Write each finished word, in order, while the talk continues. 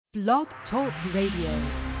Blog Talk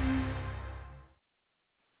Radio.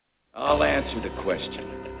 I'll answer the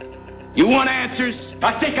question. You want answers?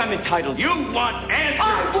 I think I'm entitled. You want answers?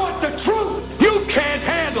 I want the truth! You can't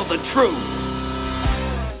handle the truth.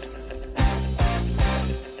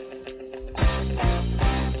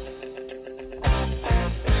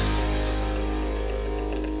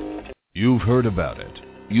 You've heard about it.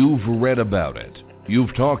 You've read about it.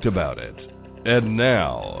 You've talked about it. And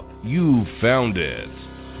now, you've found it.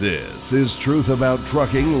 This is Truth About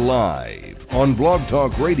Trucking Live on Blog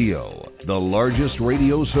Talk Radio, the largest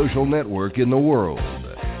radio social network in the world.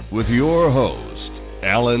 With your host,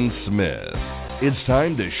 Alan Smith. It's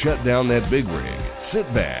time to shut down that big rig,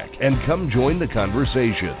 sit back, and come join the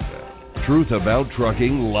conversation. Truth About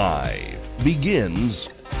Trucking Live begins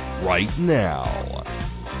right now.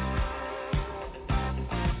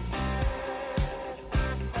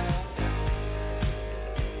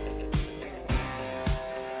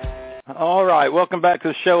 All right, welcome back to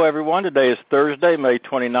the show, everyone. Today is Thursday, May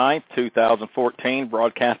 29th, 2014,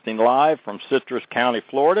 broadcasting live from Citrus County,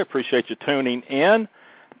 Florida. Appreciate you tuning in.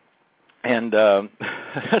 And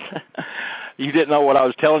you didn't know what I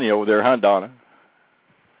was telling you over there, huh, Donna?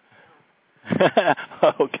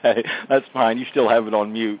 Okay, that's fine. You still have it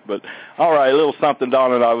on mute. But all right, a little something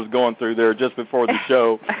Donna and I was going through there just before the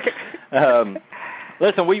show.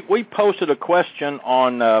 Listen, we posted a question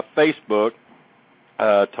on Facebook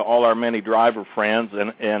to all our many driver friends,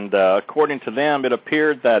 and according to them, it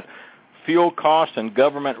appeared that fuel costs and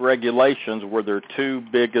government regulations were their two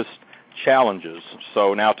biggest challenges.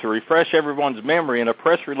 So now, to refresh everyone's memory, in a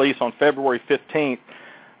press release on February 15th,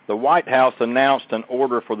 the White House announced an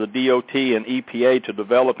order for the DOT and EPA to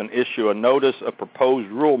develop and issue a notice of proposed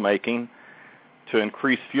rulemaking to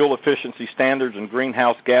increase fuel efficiency standards and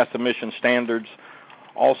greenhouse gas emission standards,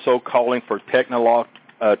 also calling for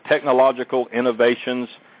technological innovations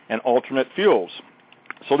and alternate fuels.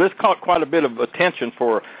 So this caught quite a bit of attention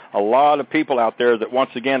for a lot of people out there, that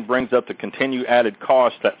once again brings up the continued added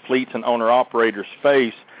costs that fleets and owner-operators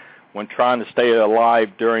face when trying to stay alive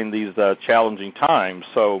during these challenging times.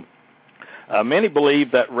 So many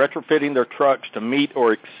believe that retrofitting their trucks to meet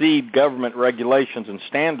or exceed government regulations and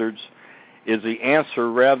standards is the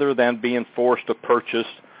answer, rather than being forced to purchase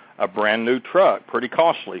a brand new truck. Pretty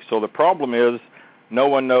costly. So the problem is, no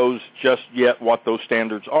one knows just yet what those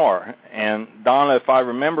standards are. And Donna, if I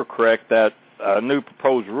remember correct, that new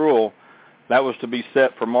proposed rule, that was to be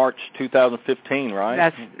set for March 2015,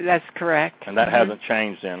 right? That's correct. And that hasn't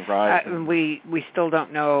changed then, right? We still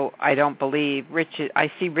don't know. I don't believe I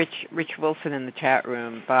see Rich Wilson in the chat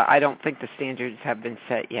room, but I don't think the standards have been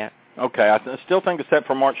set yet. Okay, I still think it's set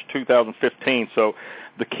for March 2015. So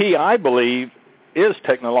the key, I believe, is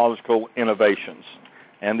technological innovations.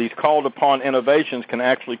 And these called-upon innovations can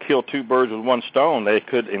actually kill two birds with one stone. They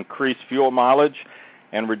could increase fuel mileage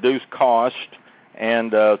and reduce cost,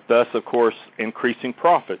 and thus, of course, increasing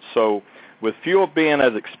profits. So with fuel being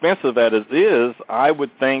as expensive as it is, I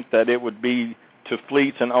would think that it would be to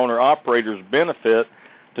fleets and owner-operators' benefit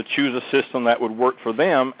to choose a system that would work for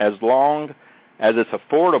them, as long as it's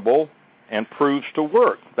affordable and proves to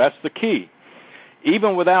work. That's the key.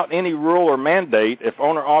 Even without any rule or mandate, if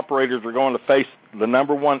owner-operators are going to face the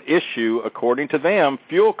number one issue, according to them,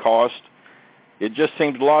 fuel cost, it just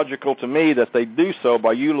seems logical to me that they do so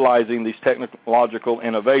by utilizing these technological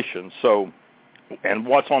innovations. So, and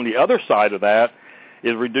what's on the other side of that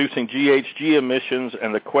is reducing GHG emissions,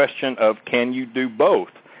 and the question of, can you do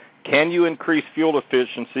both? Can you increase fuel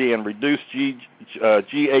efficiency and reduce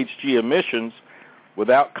GHG emissions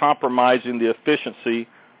without compromising the efficiency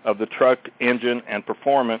of the truck engine and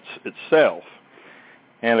performance itself?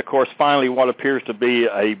 And, of course, finally, what appears to be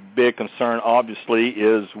a big concern, obviously,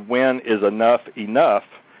 is when is enough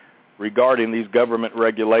regarding these government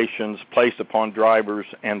regulations placed upon drivers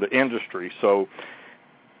and the industry. So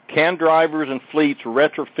can drivers and fleets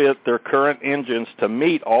retrofit their current engines to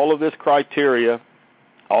meet all of this criteria,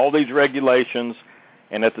 all these regulations,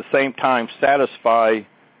 and at the same time satisfy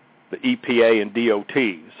the EPA and DOT?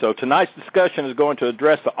 So tonight's discussion is going to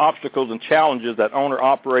address the obstacles and challenges that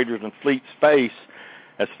owner-operators and fleets face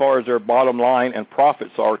as far as their bottom line and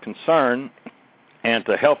profits are concerned. And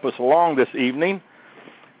to help us along this evening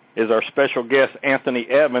is our special guest, Anthony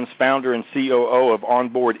Evans, founder and COO of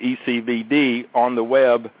Onboard ECVD, on the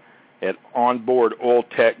web at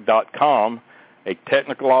onboardoiltech.com, a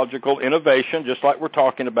technological innovation, just like we're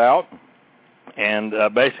talking about, and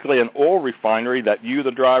basically an oil refinery that you,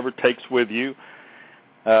 the driver, takes with you,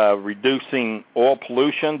 reducing oil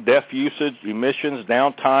pollution, DEF usage, emissions,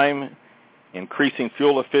 downtime, increasing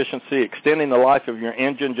fuel efficiency, extending the life of your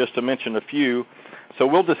engine, just to mention a few. So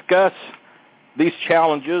we'll discuss these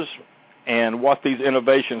challenges and what these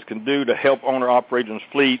innovations can do to help owner-operators'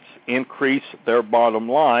 fleets increase their bottom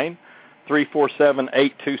line.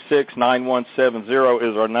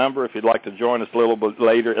 347-826-9170 is our number if you'd like to join us a little bit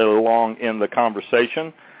later along in the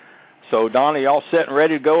conversation. So, Donna, you all set and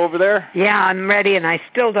ready to go over there? Yeah, I'm ready, and I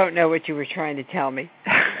still don't know what you were trying to tell me.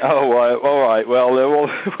 Oh, all right. Well,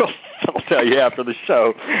 I'll tell you after the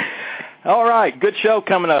show. All right, good show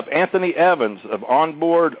coming up. Anthony Evans of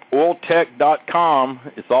OnboardOilTech.com.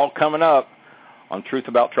 It's all coming up on Truth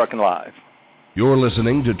About Trucking Live. You're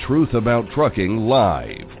listening to Truth About Trucking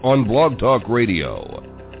Live on Blog Talk Radio.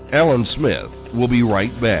 Alan Smith will be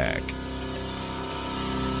right back.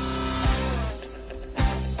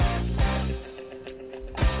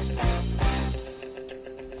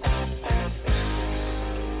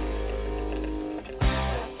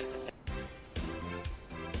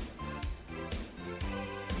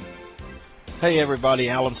 Hey everybody,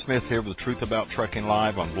 Alan Smith here with Truth About Trucking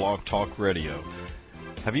Live on Blog Talk Radio.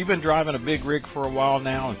 Have you been driving a big rig for a while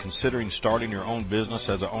now and considering starting your own business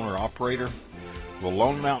as an owner-operator? Well,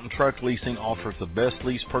 Lone Mountain Truck Leasing offers the best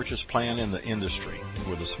lease purchase plan in the industry.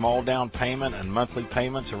 With a small down payment and monthly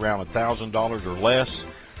payments around $1,000 or less,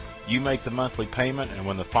 you make the monthly payment, and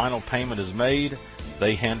when the final payment is made,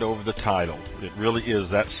 they hand over the title. It really is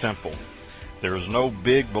that simple. There is no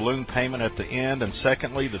big balloon payment at the end, and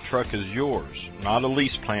secondly, the truck is yours, not a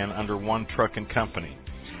lease plan under one trucking company.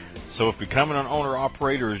 So if becoming an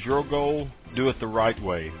owner-operator is your goal, do it the right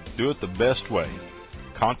way. Do it the best way.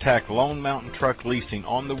 Contact Lone Mountain Truck Leasing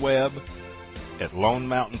on the web at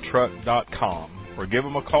lonemountaintruck.com or give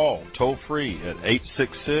them a call toll-free at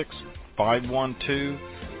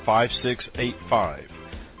 866-512-5685.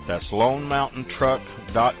 That's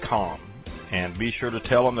lonemountaintruck.com. And be sure to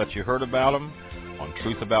tell them that you heard about them on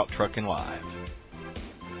Truth About Trucking Live.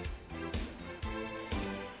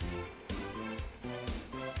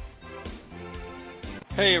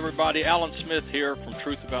 Hey everybody, Alan Smith here from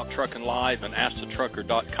Truth About Trucking Live and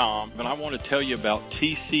AskTheTrucker.com, and I want to tell you about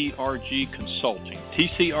TCRG Consulting.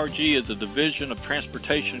 TCRG is a division of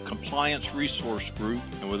Transportation Compliance Resource Group,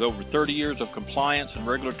 and with over 30 years of compliance and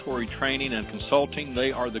regulatory training and consulting,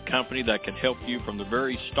 they are the company that can help you from the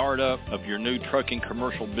very startup of your new trucking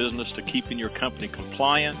commercial business to keeping your company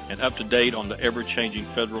compliant and up to date on the ever-changing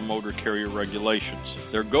federal motor carrier regulations.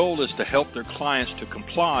 Their goal is to help their clients to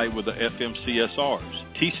comply with the FMCSRs.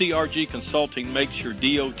 TCRG Consulting makes your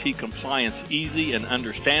DOT compliance easy and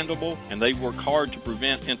understandable, and they work hard to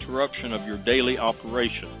prevent interruption of your daily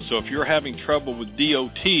operation. So if you're having trouble with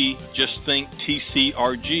DOT, just think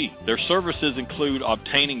TCRG. Their services include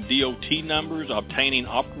obtaining DOT numbers, obtaining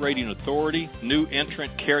operating authority, new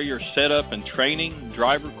entrant carrier setup and training,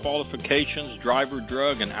 driver qualifications, driver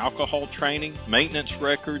drug and alcohol training, maintenance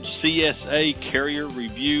records, CSA carrier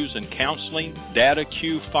reviews and counseling, data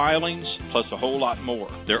queue filings, plus a whole lot more.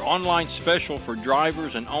 Their online special for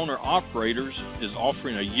drivers and owner-operators is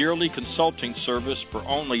offering a yearly consulting service for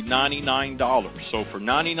only $99. So for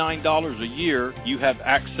 $99 a year, you have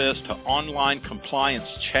access to online compliance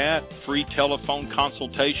chat, free telephone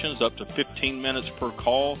consultations up to 15 minutes per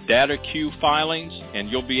call, data queue filings, and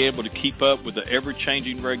you'll be able to keep up with the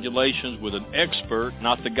ever-changing regulations with an expert,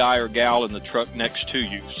 not the guy or gal in the truck next to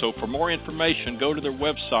you. So for more information, go to their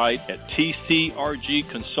website at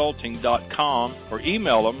tcrgconsulting.com or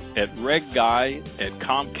email them at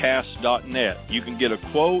regguy@comcast.net. You can get a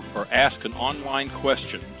quote or ask an online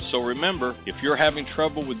question. So remember, if you're having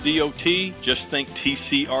trouble with DOT, just think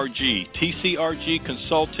TCRG. TCRG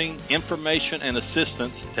Consulting, information and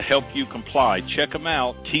assistance to help you comply. Check them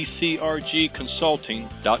out,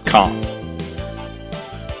 tcrgconsulting.com.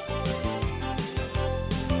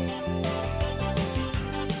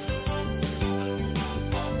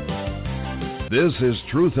 This is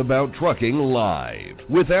Truth About Trucking Live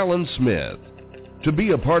with Alan Smith. To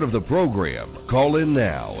be a part of the program, call in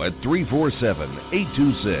now at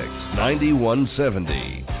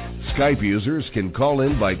 347-826-9170. Skype users can call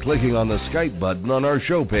in by clicking on the Skype button on our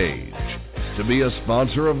show page. To be a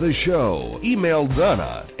sponsor of the show, email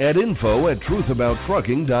Donna at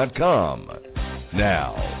info@truthabouttrucking.com.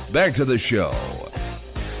 Now, back to the show.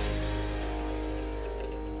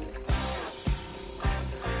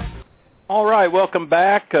 All right, welcome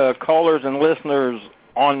back, callers and listeners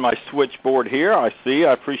on my switchboard here. I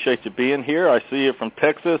appreciate you being here. I see you from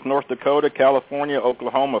Texas, North Dakota, California,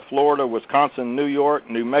 Oklahoma, Florida, Wisconsin, New York,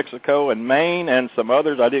 New Mexico, and Maine, and some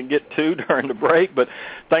others I didn't get to during the break, but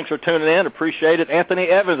thanks for tuning in. Appreciate it. Anthony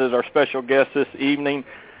Evans is our special guest this evening.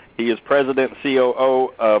 He is President and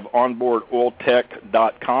COO of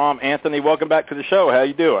OnboardOilTech.com. Anthony, welcome back to the show. How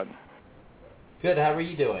you doing? Good. How are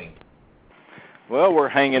you doing? Well, we're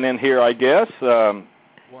hanging in here, I guess. You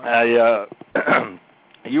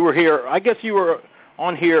were here. I guess you were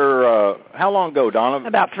on here. How long ago, Donna?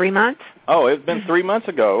 About 3 months. Oh, it's been 3 months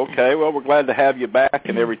ago. Okay. Well, we're glad to have you back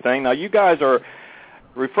and everything. Now, you guys are.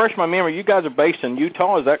 Refresh my memory. You guys are based in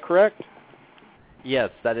Utah. Is that correct? Yes,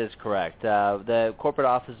 that is correct. The corporate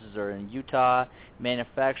offices are in Utah.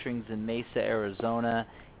 Manufacturing's in Mesa, Arizona,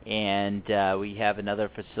 and we have another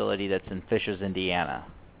facility that's in Fishers, Indiana.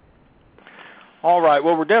 All right.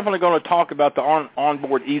 Well, we're definitely going to talk about the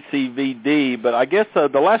onboard ECVD, but I guess the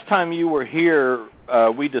last time you were here,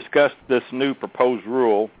 we discussed this new proposed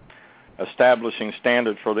rule establishing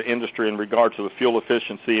standards for the industry in regards to the fuel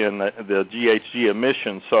efficiency and the GHG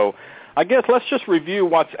emissions. So I guess let's just review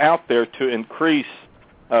what's out there to increase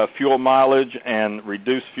fuel mileage and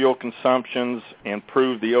reduce fuel consumptions,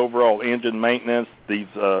 improve the overall engine maintenance, these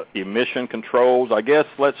emission controls. I guess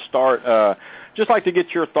let's start, just like to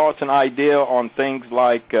get your thoughts and idea on things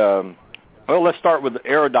like, well, let's start with the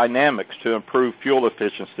aerodynamics to improve fuel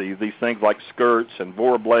efficiency, these things like skirts and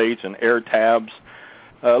bore blades and air tabs.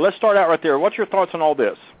 Let's start out right there. What's your thoughts on all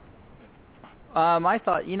this? I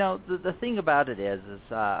thought, the thing about it is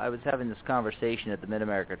I was having this conversation at the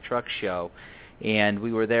Mid-America Truck Show, and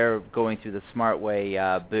we were there going through the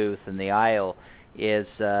SmartWay booth in the aisle, is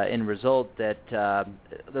in result that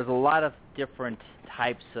there's a lot of different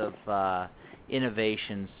types of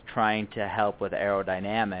innovations trying to help with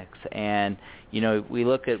aerodynamics. And, we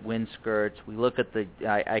look at wind skirts, we look at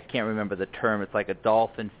I can't remember the term, it's like a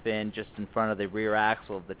dolphin fin just in front of the rear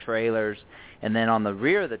axle of the trailers. And then on the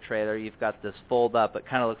rear of the trailer, you've got this fold up. It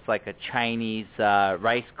kind of looks like a Chinese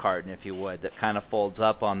rice carton, if you would, that kind of folds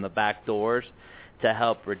up on the back doors to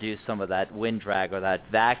help reduce some of that wind drag or that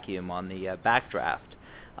vacuum on the backdraft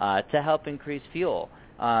to help increase fuel.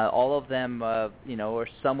 All of them, are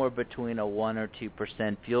somewhere between a 1 or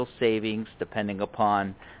 2% fuel savings, depending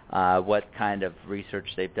upon what kind of research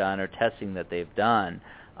they've done or testing that they've done.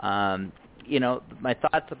 My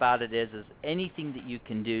thoughts about it is anything that you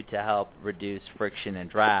can do to help reduce friction and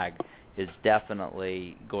drag is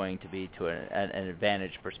definitely going to be to an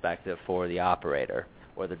advantage perspective for the operator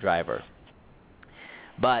or the driver.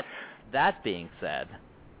 But that being said,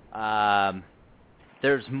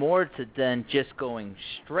 there's more to than just going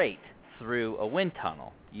straight through a wind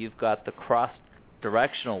tunnel. You've got the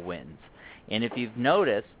cross-directional winds. And if you've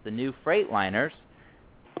noticed, the new Freightliners,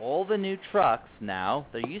 all the new trucks now,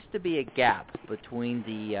 there used to be a gap between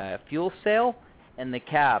the fuel cell and the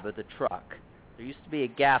cab of the truck. There used to be a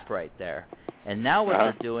gap right there. And now what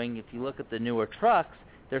they're doing, if you look at the newer trucks,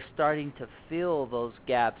 they're starting to fill those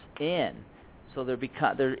gaps in. So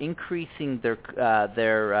they're increasing their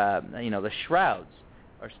the shrouds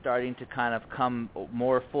are starting to kind of come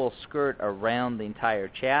more full skirt around the entire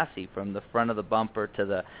chassis, from the front of the bumper to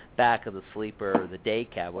the back of the sleeper or the day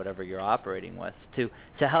cab, whatever you're operating with, to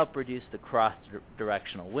help reduce the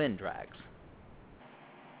cross-directional wind drags.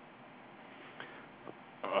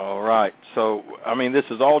 All right. So, this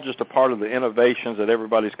is all just a part of the innovations that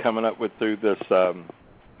everybody's coming up with through this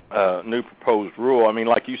new proposed rule.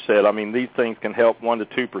 Like you said, these things can help 1 to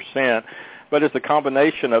 2%. But it's a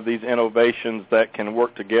combination of these innovations that can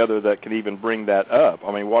work together that can even bring that up.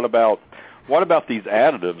 What about these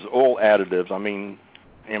additives, oil additives?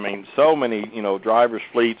 So many, drivers'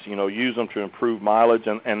 fleets, use them to improve mileage,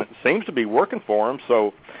 and it seems to be working for them.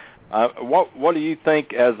 So, what do you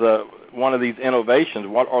think as one of these innovations?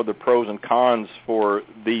 What are the pros and cons for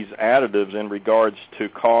these additives in regards to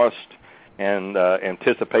cost and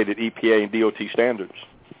anticipated EPA and DOT standards?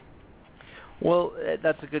 Well,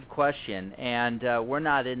 that's a good question, and we're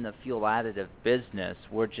not in the fuel additive business.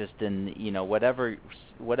 We're just in,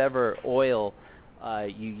 whatever oil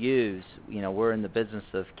you use, we're in the business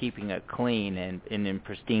of keeping it clean and in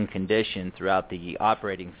pristine condition throughout the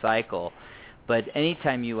operating cycle. But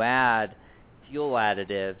anytime you add fuel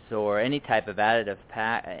additives or any type of additive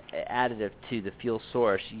to the fuel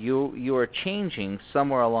source, you are changing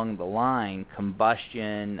somewhere along the line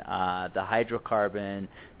combustion, the hydrocarbon,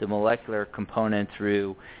 the molecular component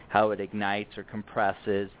through how it ignites or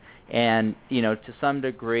compresses, and to some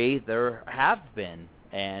degree there have been,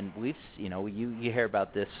 and we've you hear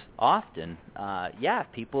about this often.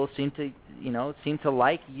 People seem to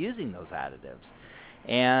like using those additives,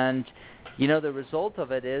 and the result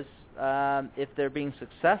of it is, if they're being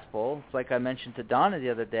successful, it's like I mentioned to Donna the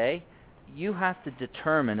other day, you have to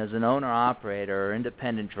determine as an owner-operator or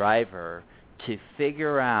independent driver to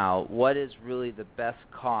figure out what is really the best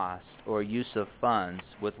cost or use of funds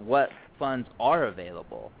with what funds are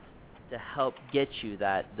available to help get you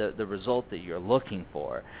the result that you're looking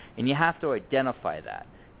for. And you have to identify that.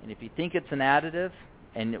 And if you think it's an additive,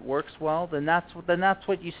 and it works well, then that's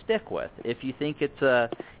what you stick with. If you think it's an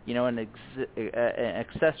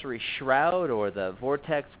accessory shroud or the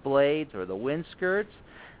vortex blades or the wind skirts,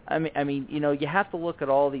 I mean, you have to look at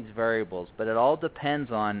all these variables, but it all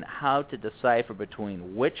depends on how to decipher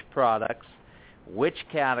between which products, which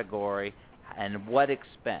category, and what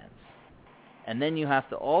expense. And then you have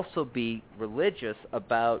to also be religious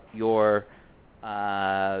about your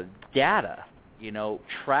data,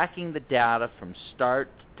 tracking the data from start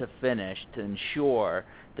to finish to ensure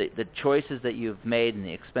that the choices that you've made and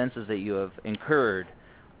the expenses that you have incurred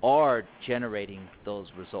are generating those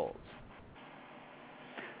results.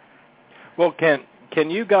 Well, can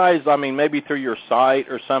you guys, maybe through your site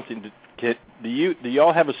or something, do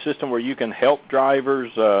y'all have a system where you can help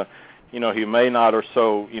drivers, who may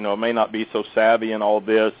not be so savvy in all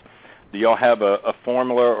this? Do y'all have a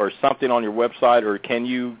formula or something on your website, or can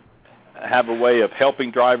you have a way of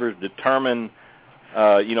helping drivers determine,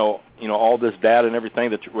 all this data and everything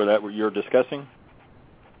that you're discussing?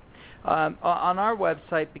 On our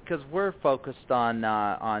website, because we're focused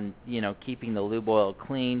on keeping the lube oil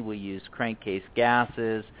clean, we use crankcase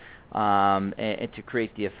gases and to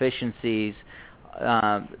create the efficiencies.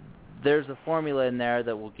 There's a formula in there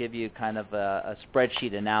that will give you kind of a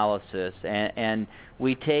spreadsheet analysis, and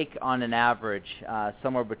we take on an average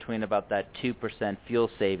somewhere between about that 2% fuel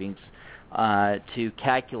savings to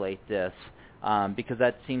calculate this, because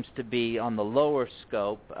that seems to be on the lower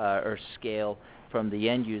scope or scale from the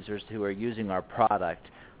end users who are using our product.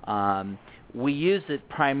 We use it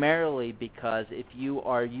primarily because if you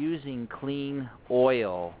are using clean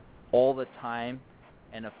oil all the time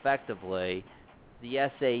and effectively,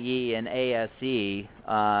 the SAE and ASE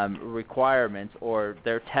requirements or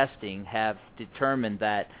their testing have determined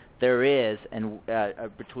that there is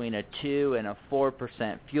between a 2 and a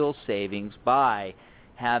 4% fuel savings by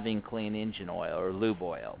having clean engine oil or lube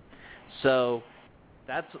oil. So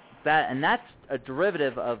that's a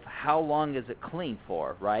derivative of how long is it clean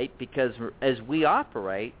for, right? Because as we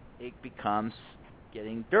operate, it becomes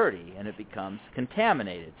getting dirty and it becomes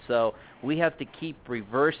contaminated. So we have to keep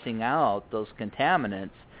reversing out those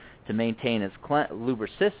contaminants to maintain its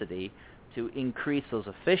lubricity to increase those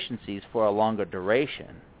efficiencies for a longer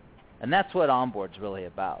duration. And that's what Onboard's really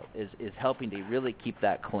about, is helping to really keep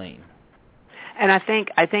that clean. And I think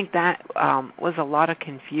that was a lot of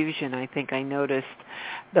confusion. I think I noticed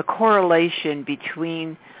the correlation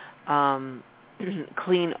between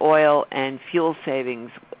clean oil and fuel savings.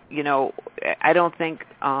 I don't think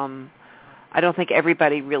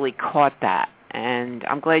everybody really caught that, and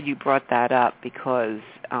I'm glad you brought that up because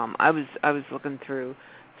I was looking through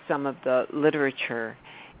some of the literature,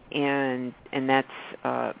 and that's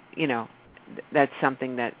that's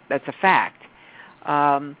something that's a fact.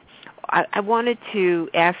 I wanted to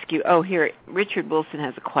ask you. Oh, here, Richard Wilson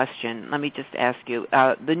has a question. Let me just ask you.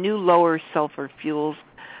 The new lower sulfur fuels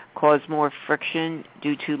cause more friction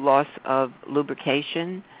due to loss of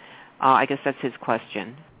lubrication. I guess that's his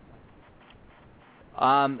question.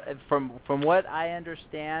 From what I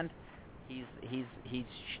understand, he's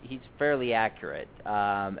fairly accurate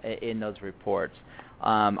in those reports.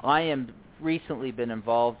 I am recently been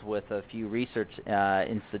involved with a few research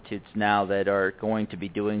institutes now that are going to be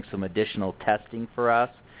doing some additional testing for us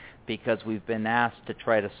because we've been asked to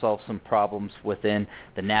try to solve some problems within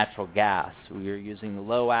the natural gas. We are using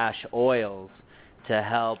low ash oils to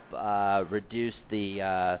help reduce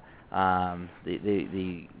the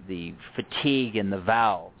fatigue in the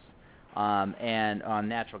valves and on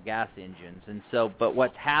natural gas engines. And so, but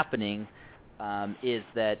what's happening is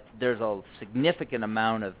that there's a significant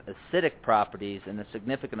amount of acidic properties and a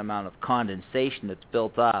significant amount of condensation that's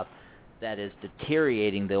built up that is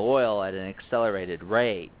deteriorating the oil at an accelerated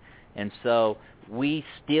rate. And so we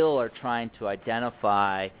still are trying to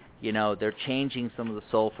identify, they're changing some of the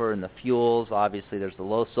sulfur in the fuels. Obviously, there's the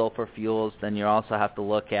low sulfur fuels. Then you also have to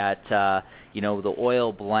look at, the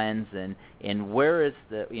oil blends and where is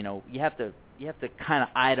you have to kind of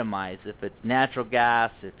itemize if it's natural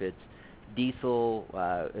gas, if it's diesel,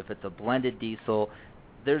 if it's a blended diesel.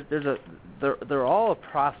 They're all a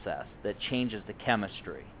process that changes the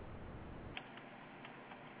chemistry.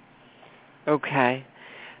 Okay.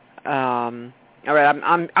 All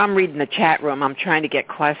right. I'm reading the chat room. I'm trying to get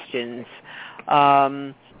questions.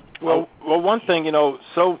 Well, one thing,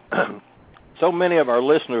 so many of our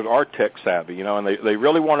listeners are tech savvy, and they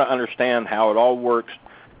really want to understand how it all works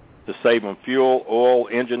to save on fuel, oil,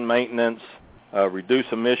 engine maintenance, reduce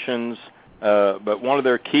emissions. But one of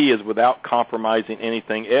their key is without compromising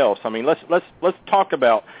anything else. I mean, let's talk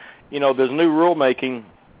about, there's new rulemaking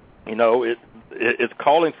it's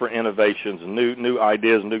calling for innovations, new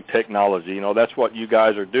ideas, new technology. That's what you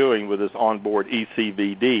guys are doing with this onboard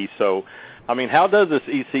ECVD. So, how does this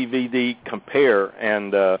ECVD compare?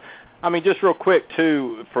 And just real quick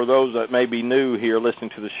too, for those that may be new here listening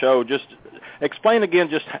to the show, just explain again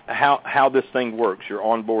just how this thing works, your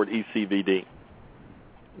onboard ECVD.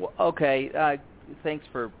 Well, okay, thanks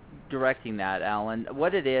for directing that, Alan.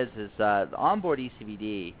 What it is the onboard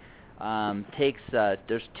ECVD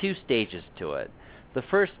there's two stages to it. The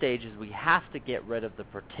first stage is we have to get rid of the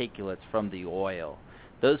particulates from the oil.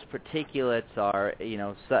 Those particulates are,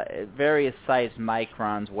 various size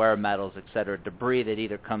microns, wear metals, etc., debris that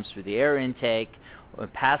either comes through the air intake, or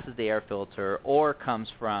passes the air filter, or comes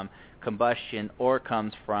from combustion, or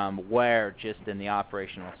comes from wear just in the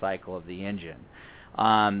operational cycle of the engine.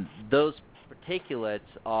 Those particulates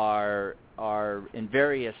are in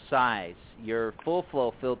various size. Your full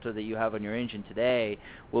flow filter that you have on your engine today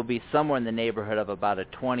will be somewhere in the neighborhood of about a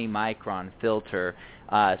 20 micron filter,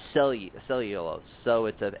 cellulose. So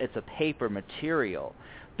it's a paper material,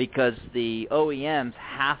 because the OEMs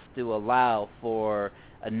have to allow for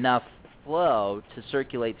enough flow to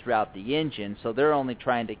circulate throughout the engine, so they're only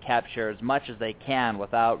trying to capture as much as they can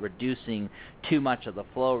without reducing too much of the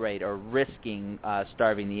flow rate or risking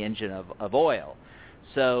starving the engine of oil.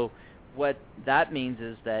 So what that means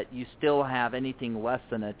is that you still have anything less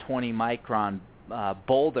than a 20 micron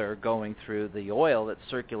boulder going through the oil that's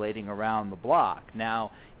circulating around the block.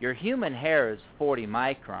 Now, your human hair is 40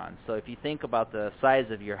 microns, so if you think about the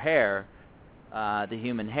size of your hair, the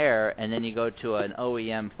human hair, and then you go to an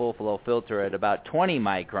OEM full flow filter at about 20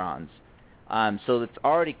 microns, so it's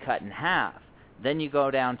already cut in half. Then you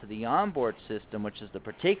go down to the onboard system, which is the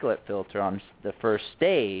particulate filter on the first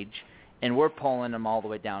stage, and we're pulling them all the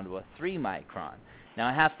way down to a 3 micron. Now,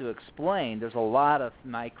 I have to explain, there's a lot of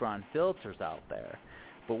micron filters out there,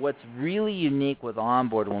 but what's really unique with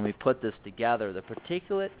onboard when we put this together, the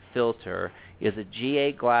particulate filter is a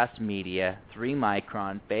GA glass media, 3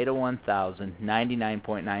 micron, beta 1000,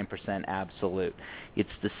 99.9% absolute. It's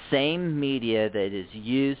the same media that is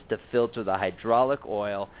used to filter the hydraulic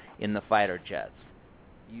oil in the fighter jets.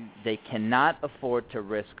 They cannot afford to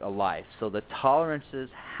risk a life, so the tolerances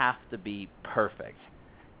have to be perfect.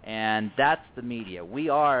 And that's the media. We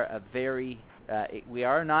are we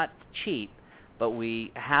are not cheap, but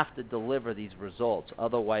we have to deliver these results.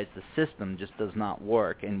 Otherwise, the system just does not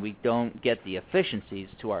work, and we don't get the efficiencies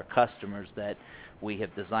to our customers that we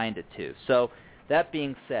have designed it to. So that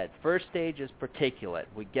being said, first stage is particulate.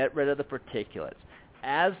 We get rid of the particulates.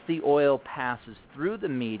 As the oil passes through the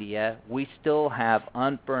media, we still have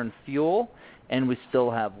unburned fuel, and we still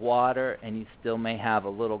have water, and you still may have a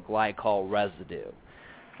little glycol residue.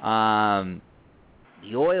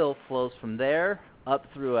 The oil flows from there up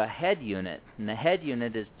through a head unit, and the head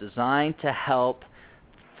unit is designed to help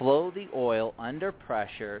flow the oil under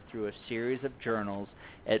pressure through a series of journals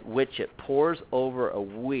at which it pours over a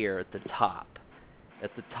weir at the top.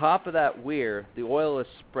 At the top of that weir, the oil is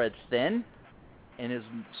spread thin and is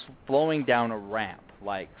flowing down a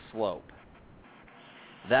ramp-like slope.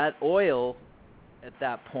 That oil at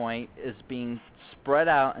that point is being spread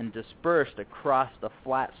out and dispersed across the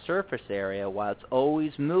flat surface area while it's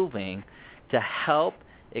always moving to help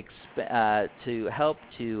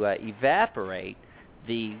evaporate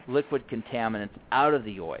the liquid contaminants out of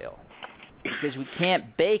the oil. Because we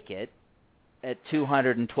can't bake it at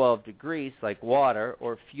 212 degrees like water,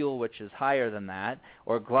 or fuel which is higher than that,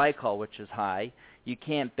 or glycol which is high. You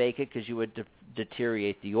can't bake it because you would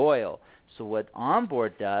deteriorate the oil. So what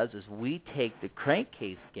Onboard does is we take the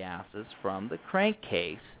crankcase gases from the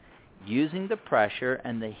crankcase using the pressure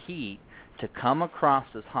and the heat to come across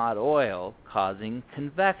this hot oil, causing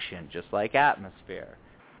convection, just like atmosphere.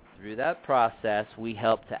 Through that process, we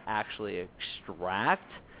help to actually extract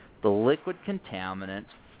the liquid contaminants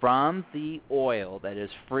from the oil that is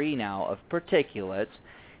free now of particulates,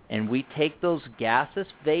 and we take those gaseous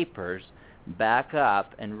vapors back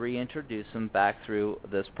up and reintroduce them back through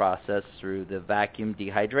this process through the vacuum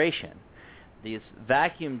dehydration. These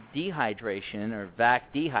vacuum dehydration, or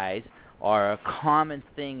vac dehyds, are a common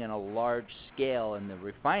thing in a large scale in the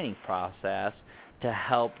refining process to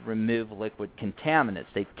help remove liquid contaminants.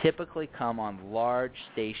 They typically come on large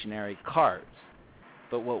stationary carts.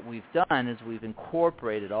 But what we've done is we've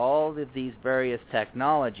incorporated all of these various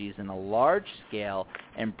technologies in a large scale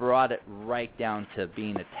and brought it right down to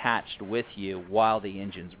being attached with you while the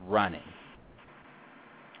engine's running.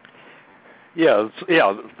 Yeah.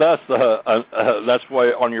 That's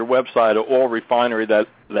why on your website, an oil refinery that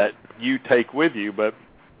you take with you. But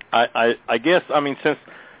I guess, I mean,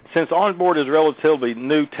 since Onboard is relatively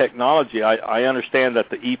new technology, I understand that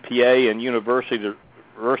the EPA and universities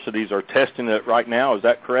are testing it right now. Is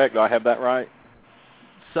that correct? Do I have that right?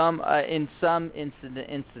 In some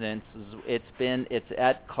incidents, it's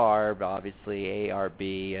at CARB, obviously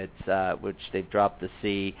ARB. It's which they've dropped the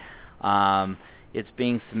C. It's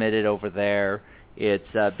being submitted over there.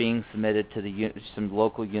 It's being submitted to some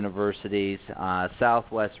local universities.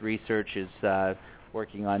 Southwest Research is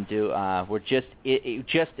working on we're just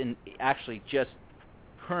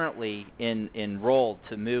currently enrolled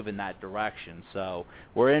to move in that direction. So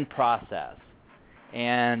we're in process,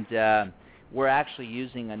 and we're actually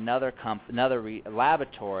using another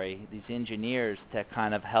laboratory, these engineers, to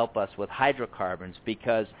kind of help us with hydrocarbons,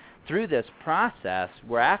 because through this process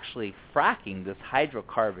we're actually fracking this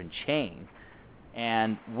hydrocarbon chain,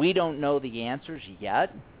 and we don't know the answers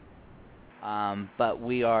yet. But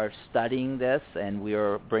we are studying this, and we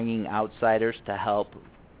are bringing outsiders to help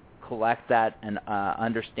collect that and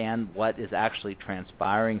understand what is actually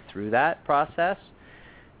transpiring through that process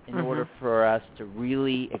in order for us to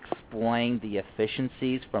really explain the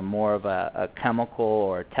efficiencies from more of a chemical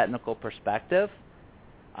or technical perspective.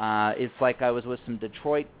 It's like I was with some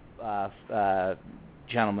Detroit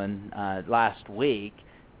gentlemen last week,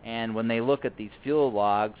 and when they look at these fuel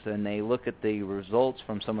logs and they look at the results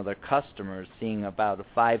from some of their customers, seeing about a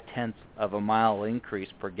 0.5 of a mile increase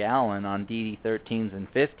per gallon on DD13s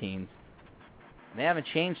and 15s, they haven't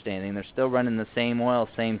changed anything. They're still running the same oil,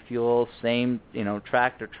 same fuel, same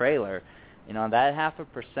tractor trailer. That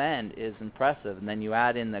 0.5% is impressive, and then you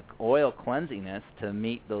add in the oil cleansiness to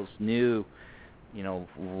meet those new,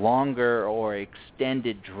 longer or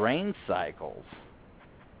extended drain cycles.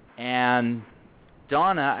 And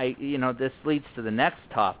Donna, this leads to the next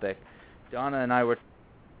topic. Donna and I were...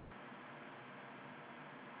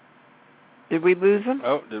 Did we lose him?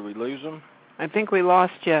 Oh, did we lose him? I think we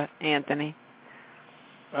lost you, Anthony.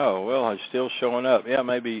 Oh, well, he's still showing up. Yeah,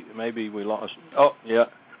 maybe we lost. Oh, yeah.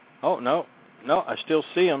 Oh, no, I still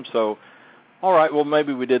see him. So, all right, well,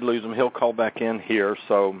 maybe we did lose him. He'll call back in here.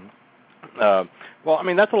 So, that's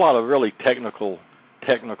a lot of really technical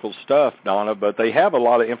stuff, Donna, but they have a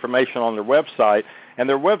lot of information on their website, and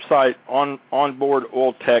their website,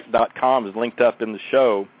 onboardoiltech.com, is linked up in the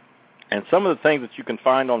show. And some of the things that you can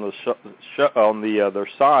find on their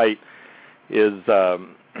site is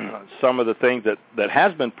some of the things that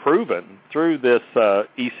has been proven through this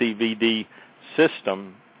ECVD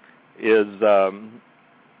system is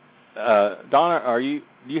Donna, do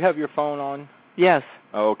you have your phone on? Yes.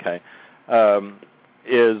 Okay.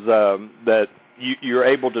 Is that you're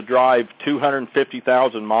able to drive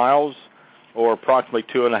 250,000 miles, or approximately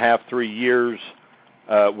 2.5-3 years,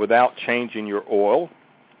 without changing your oil,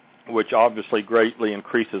 which obviously greatly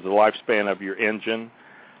increases the lifespan of your engine.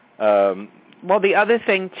 Well, the other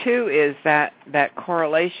thing, too, is that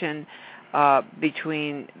correlation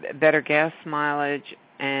between better gas mileage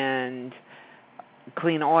and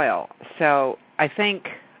clean oil. So I think,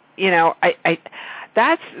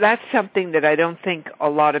 that's something that I don't think a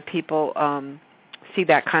lot of people see,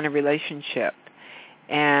 that kind of relationship.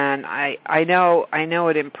 And I know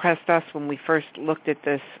it impressed us when we first looked at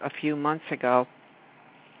this a few months ago,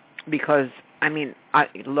 because I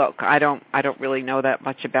don't really know that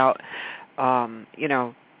much about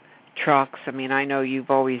trucks. I know you've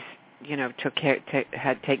always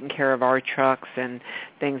had taken care of our trucks and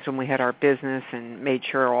things when we had our business and made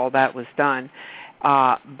sure all that was done.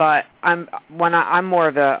 But I'm more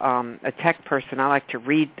of a tech person. I like to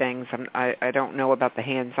read things. I don't know about the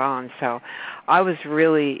hands-on. So I was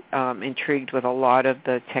really intrigued with a lot of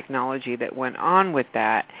the technology that went on with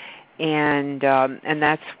that, and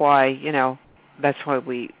that's why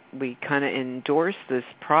we kind of endorse this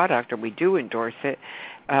product, or we do endorse it,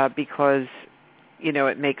 because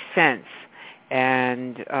it makes sense.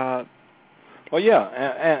 And well,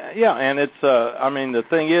 and it's the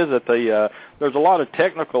thing is that there's a lot of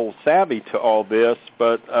technical savvy to all this,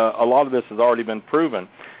 but a lot of this has already been proven.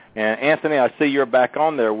 And Anthony, I see you're back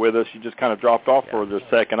on there with us. You just kind of dropped off for a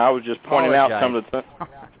second. I was just pointing out some of the things.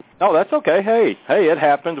 No, that's okay. Hey, it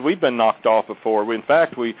happens. We've been knocked off before. In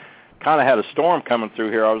fact, we kind of had a storm coming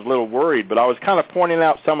through here. I was a little worried, but I was kind of pointing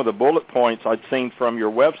out some of the bullet points I'd seen from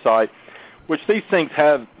your website, which these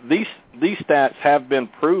stats have been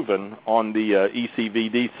proven on the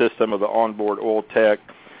ECVD system of the Onboard Oil Tech.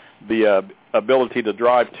 The ability to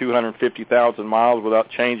drive 250,000 miles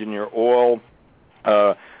without changing your oil.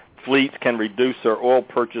 Fleets can reduce their oil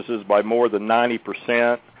purchases by more than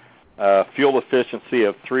 90%. Fuel efficiency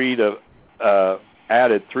of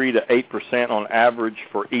added 3 to 8% on average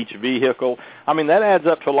for each vehicle. That adds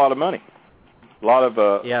up to a lot of money. A lot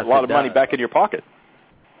of money back in your pocket.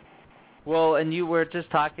 Well, and you were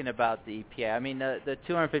just talking about the EPA. I mean, the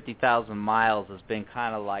 250,000 miles has been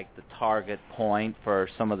kind of like the target point for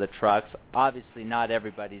some of the trucks. Obviously, not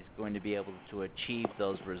everybody's going to be able to achieve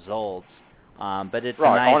those results, but it's a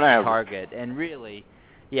nice target. And really,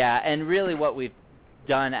 what we've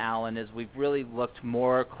done, Alan, is we've really looked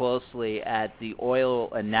more closely at the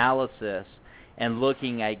oil analysis and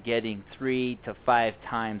looking at getting 3 to 5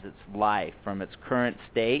 times its life from its current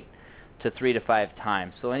state to 3 to 5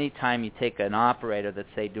 times. So anytime you take an operator that's,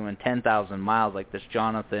 say, doing 10,000 miles, like this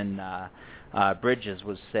Jonathan Bridges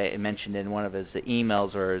was mentioned in one of his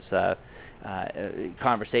emails or his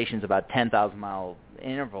conversations about 10,000-mile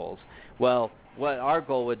intervals. Well, what our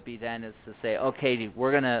goal would be then is to say, okay,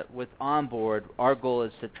 we're going to, with Onboard, our goal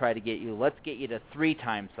is to try to let's get you to 3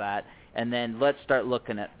 times that, and then let's start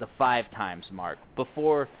looking at the 5 times mark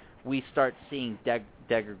before we start seeing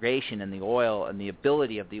degradation in the oil and the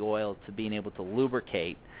ability of the oil to being able to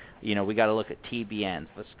lubricate. We got to look at TBNs,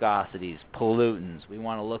 viscosities, pollutants. We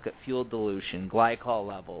want to look at fuel dilution, glycol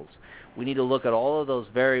levels. We need to look at all of those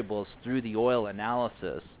variables through the oil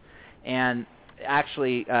analysis. And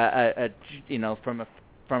actually, from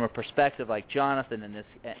a perspective like Jonathan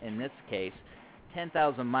in this case,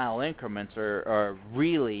 10,000-mile increments are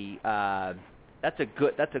really that's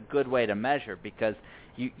a good way to measure, because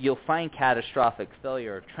you'll find catastrophic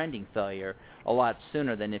failure or trending failure a lot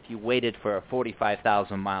sooner than if you waited for a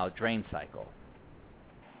 45,000-mile drain cycle.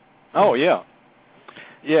 Oh, yeah.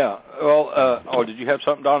 Yeah. Well, did you have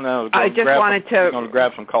something, Don? I just wanted to... I'm going to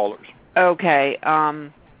grab some callers. Okay.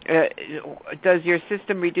 Does your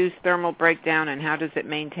system reduce thermal breakdown, and how does it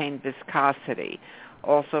maintain viscosity,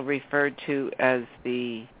 also referred to as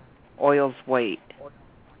the oil's weight?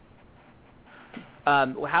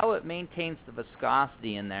 How it maintains the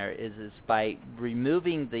viscosity in there is by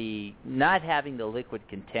removing not having the liquid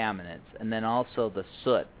contaminants, and then also the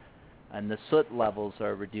soot. And the soot levels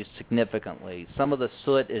are reduced significantly. Some of the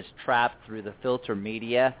soot is trapped through the filter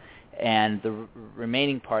media, and the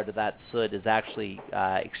remaining part of that soot is actually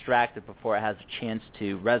extracted before it has a chance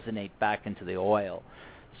to resonate back into the oil.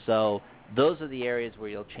 So those are the areas where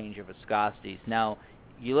you'll change your viscosities. Now,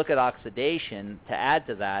 you look at oxidation, to add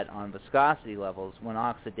to that on viscosity levels. When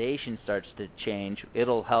oxidation starts to change,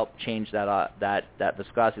 it'll help change that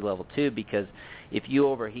viscosity level too, because if you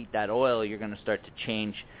overheat that oil, you're going to start to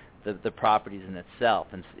change the properties in itself.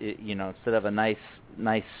 And instead of a nice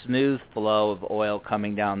smooth flow of oil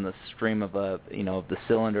coming down the stream of the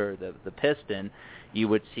cylinder, the piston, you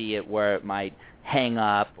would see it where it might hang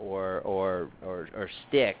up or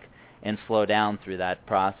stick and slow down through that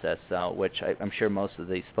process, which I'm sure most of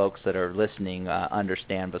these folks that are listening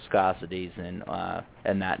understand viscosities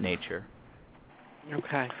and that nature.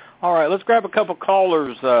 Okay. All right, let's grab a couple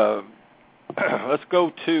callers. Let's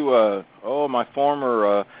go to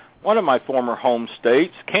one of my former home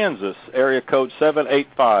states, Kansas, area code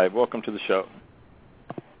 785. Welcome to the show.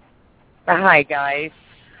 Hi, guys.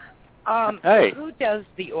 Hey. Who does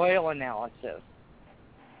the oil analysis?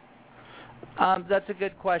 That's a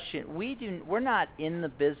good question. We're not in the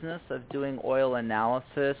business of doing oil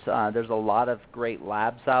analysis. There's a lot of great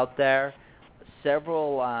labs out there.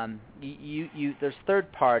 Several there's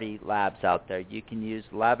third-party labs out there. You can use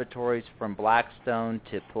laboratories from Blackstone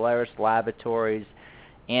to Polaris Laboratories,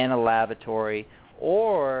 Anna Laboratory,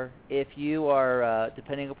 or if you are,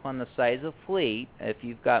 depending upon the size of fleet, if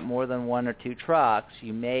you've got more than 1 or 2 trucks,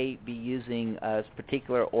 you may be using a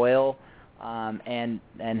particular oil and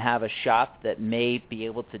have a shop that may be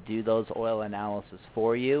able to do those oil analysis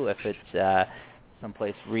for you if it's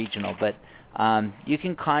someplace regional. But you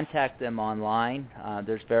can contact them online.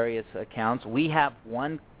 There's various accounts. We have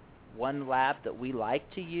one lab that we like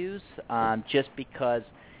to use just because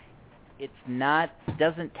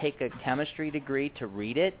doesn't take a chemistry degree to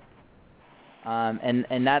read it.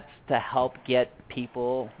 And that's to help get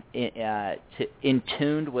people in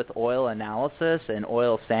tuned with oil analysis and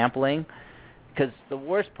oil sampling. Because the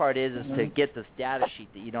worst part is to get this data sheet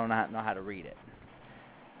that you don't know how to read it.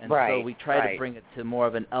 And so we try to bring it to more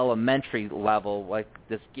of an elementary level, like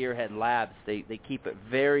this Gearhead Labs. They keep it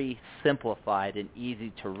very simplified and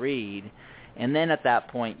easy to read. And then at that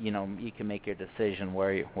point, you can make your decision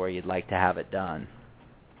where you'd like to have it done.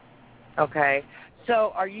 Okay.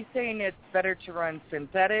 So are you saying it's better to run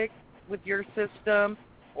synthetic with your system,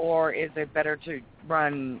 or is it better to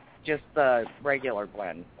run just the regular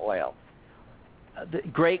blend oil?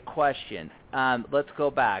 Great question. Let's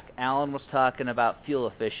go back. Alan was talking about fuel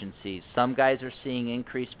efficiencies. Some guys are seeing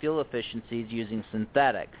increased fuel efficiencies using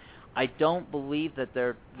synthetic. I don't believe that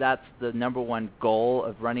that's the number one goal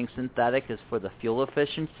of running synthetic is for the fuel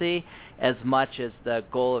efficiency, as much as the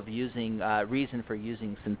goal of reason for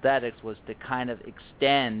using synthetics was to kind of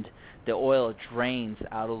extend the oil drains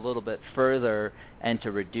out a little bit further and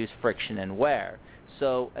to reduce friction and wear.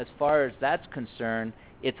 So as far as that's concerned,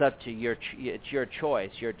 it's up to your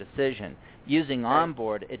choice, your decision. Using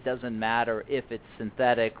Onboard, it doesn't matter if it's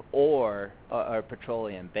synthetic or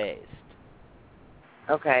petroleum-based.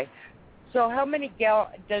 Okay. So how many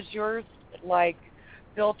does yours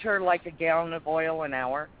filter like a gallon of oil an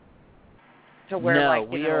hour? To where no,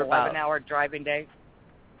 we are 11-hour driving day?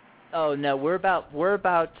 Oh no, we're about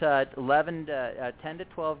 10 to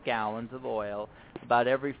 12 gallons of oil about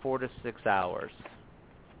every 4 to 6 hours.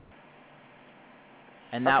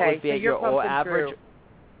 And that would be so your oil average. Through.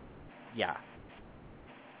 Yeah.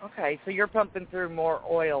 Okay, so you're pumping through more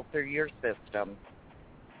oil through your system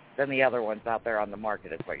than the other ones out there on the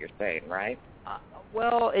market, is what you're saying, right?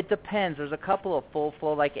 Well, it depends. There's a couple of full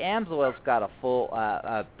flow, like AMSOIL's got a full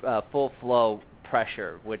flow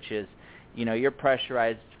pressure, which is, you're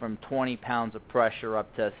pressurized from 20 pounds of pressure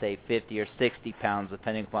up to, say, 50 or 60 pounds,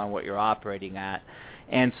 depending upon what you're operating at.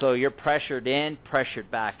 And so you're pressured in,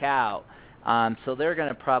 pressured back out. So they're going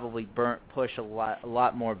to probably push a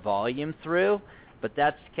lot more volume through, but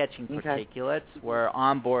that's catching particulates, where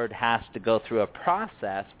Onboard has to go through a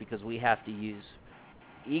process because we have to use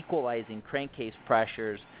equalizing crankcase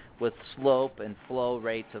pressures with slope and flow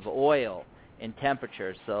rates of oil and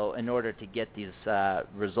temperature, so in order to get these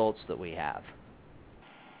results that we have.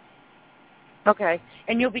 Okay,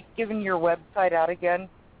 and you'll be giving your website out again?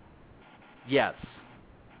 Yes.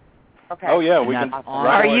 Okay. Oh yeah, we can. Right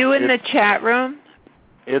Are you in the chat room?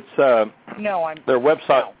 It's no, I'm their website.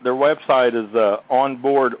 No. Their website is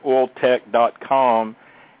onboardoiltech.com,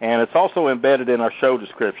 and it's also embedded in our show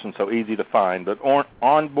description, so easy to find. But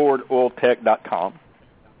onboardoiltech.com.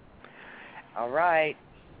 All right.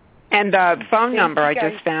 And the phone number I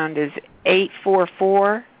just found is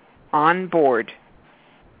 844-ONBOARD.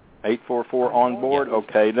 844-ONBOARD.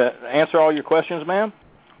 Okay. To answer all your questions, ma'am?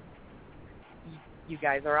 You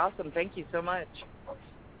guys are awesome. Thank you so much.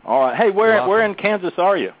 All right. Hey, where in Kansas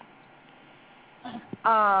are you?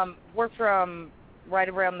 We're from right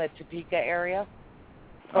around the Topeka area.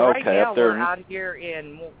 But okay, right now up there. We're out here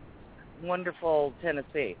in wonderful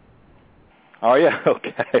Tennessee. Oh yeah.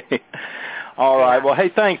 Okay. All right. Well,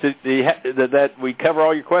 hey, thanks. Did we cover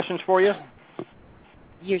all your questions for you?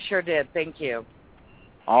 You sure did. Thank you.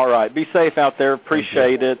 All right. Be safe out there.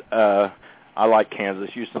 Appreciate it. I like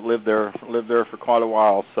Kansas. Used to live there for quite a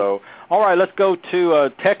while. So, all right, let's go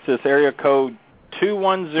to Texas, area code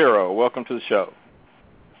 210. Welcome to the show.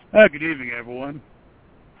 Good evening, everyone.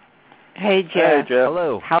 Hey, Jeff. Hey, Jeff.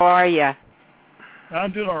 Hello. How are you?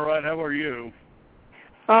 I'm doing all right. How are you?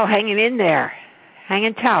 Oh, hanging in there.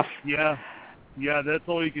 Hanging tough. Yeah, that's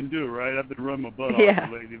all you can do, right? I've been running my butt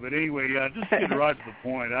off lately. But anyway, just getting right to the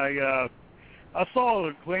point. I saw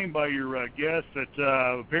a claim by your guest that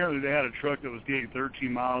apparently they had a truck that was getting 13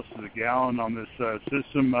 miles to the gallon on this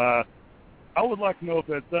system. I would like to know if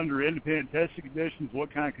that's under independent testing conditions, what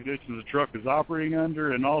kind of conditions the truck is operating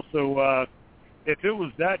under, and also if it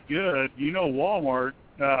was that good, Walmart,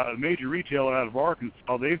 a major retailer out of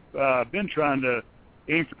Arkansas, they've been trying to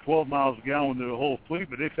aim for 12 miles a gallon with the whole fleet,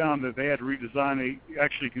 but they found that they had to redesign. They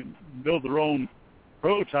actually can build their own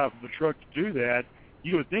prototype of the truck to do that.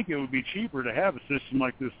 You would think it would be cheaper to have a system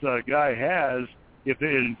like this guy has if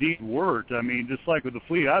it indeed worked. I mean, just like with the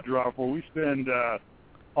fleet I drive for, we spend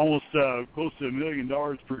almost close to $1 million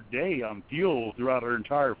per day on fuel throughout our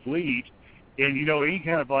entire fleet. And, any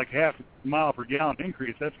kind of like half mile per gallon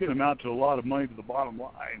increase, that's going to amount to a lot of money to the bottom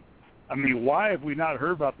line. I mean, why have we not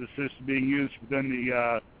heard about this system being used within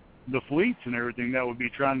the fleets and everything that would be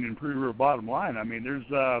trying to improve our bottom line? I mean,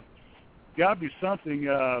 there's got to be something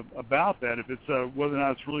about that if it's whether or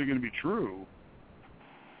not it's really going to be true.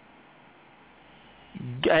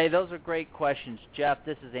 Hey, those are great questions, Jeff.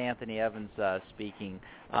 This is Anthony Evans speaking.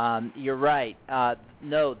 You're right.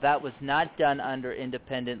 No, that was not done under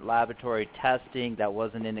independent laboratory testing. That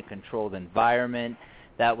wasn't in a controlled environment.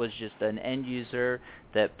 That was just an end user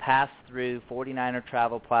that passed through 49er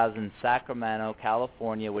Travel Plaza in Sacramento,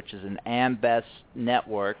 California, which is an AMBES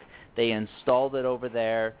network. They installed it over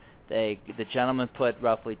there. The gentleman put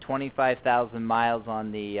roughly 25,000 miles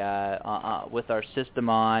on the with our system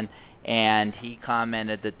on, and he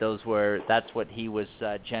commented that that's what he was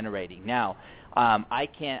generating. Now, I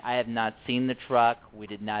have not seen the truck. We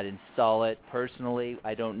did not install it personally.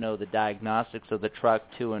 I don't know the diagnostics of the truck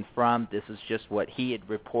to and from. This is just what he had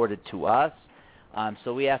reported to us.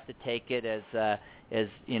 So we have to take it as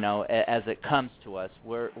you know, as it comes to us.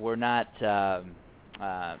 We're not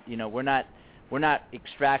you know, we're not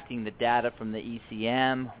extracting the data from the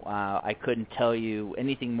ECM. I couldn't tell you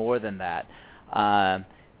anything more than that.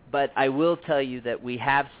 But I will tell you that we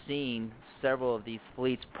have seen several of these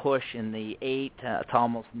fleets push in the 8 to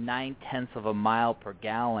almost 9/10 of a mile per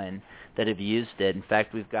gallon that have used it. In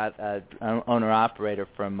fact, we've got an owner-operator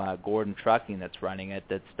from Gordon Trucking that's running it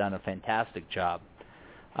that's done a fantastic job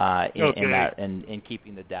in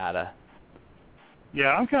keeping the data.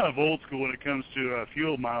 Yeah, I'm kind of old school when it comes to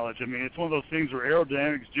fuel mileage. I mean, it's one of those things where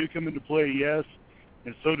aerodynamics do come into play, yes,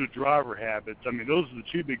 and so do driver habits. I mean, those are the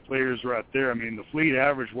two big players right there. I mean, the fleet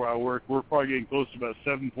average where I work, we're probably getting close to about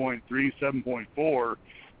 7.3, 7.4,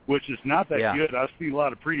 which is not that good. I've seen a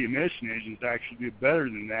lot of pre-emission engines actually do better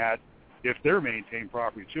than that if they're maintained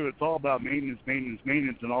properly, too. It's all about maintenance,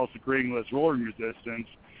 and also creating less rolling resistance.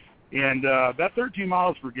 And that 13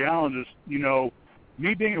 miles per gallon is, you know,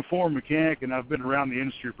 me being a former mechanic, and I've been around the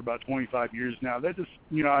industry for about 25 years now, that just,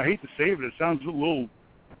 you know, I hate to say it, it sounds a little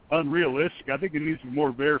unrealistic. I think there needs to be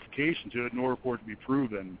more verification to it in order for it to be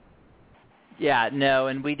proven. Yeah, no,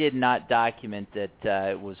 and we did not document that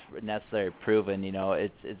it was necessarily proven. You know,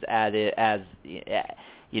 it's added as,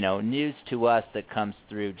 you know, news to us that comes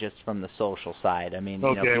through just from the social side. I mean,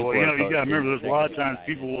 okay, you know, well, you know, you got to remember, there's a lot of times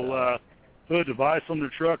people will put a device on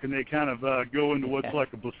their truck and they kind of go into what's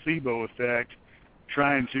like a placebo effect,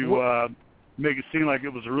 trying to make it seem like it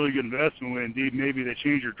was a really good investment when indeed maybe they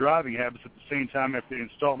changed their driving habits at the same time after they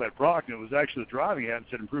installed that product, and it was actually the driving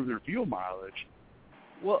habits that improved their fuel mileage.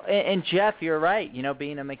 Well, and Jeff, you're right. You know,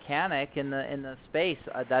 being a mechanic in the space,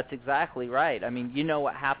 that's exactly right. I mean, you know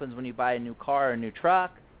what happens when you buy a new car or a new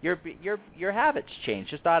truck. Your habits change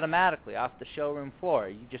just automatically off the showroom floor.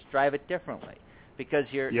 You just drive it differently because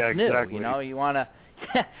you're new. Exactly. You know, you want to.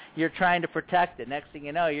 You're trying to protect it. Next thing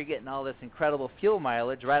you know, you're getting all this incredible fuel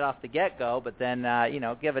mileage right off the get-go, but then, you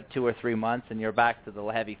know, give it 2 or 3 months and you're back to the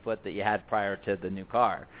heavy foot that you had prior to the new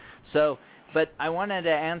car. So, but I wanted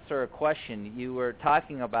to answer a question. You were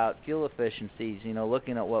talking about fuel efficiencies, you know,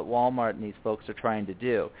 looking at what Walmart and these folks are trying to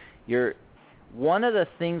do. One of the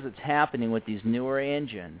things that's happening with these newer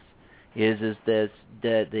engines is the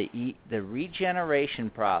regeneration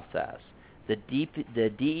process, the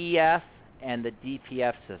DEF and the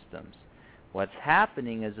DPF systems. What's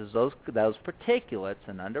happening is those particulates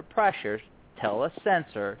and under pressure tell a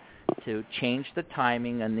sensor to change the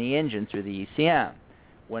timing on the engine through the ECM.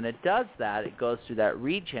 When it does that, it goes through that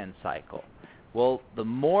regen cycle. Well, the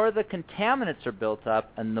more the contaminants are built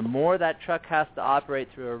up and the more that truck has to operate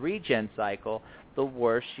through a regen cycle, the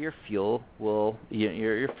worse your fuel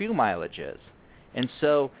your fuel mileage is. And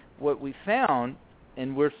so what we found,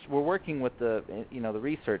 and we're working with the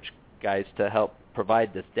research guys to help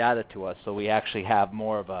provide this data to us, so we actually have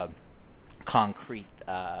more of a concrete,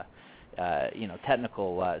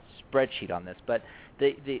 technical spreadsheet on this. But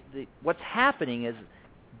what's happening is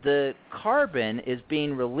the carbon is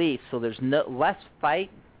being released, so there's less fight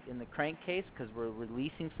in the crankcase because we're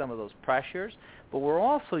releasing some of those pressures, but we're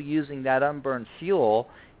also using that unburned fuel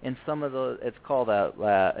in some of the. It's called a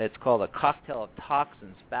cocktail of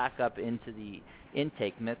toxins back up into the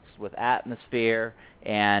intake mixed with atmosphere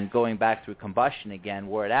and going back through combustion again,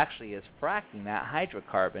 where it actually is fracking that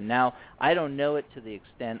hydrocarbon. Now, I don't know it to the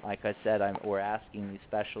extent, like I said, we're asking these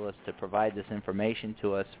specialists to provide this information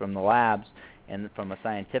to us from the labs and from a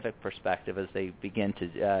scientific perspective as they begin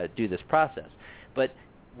to do this process. But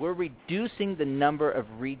we're reducing the number of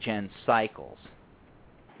regen cycles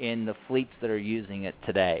in the fleets that are using it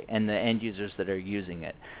today and the end users that are using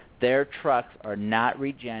it. Their trucks are not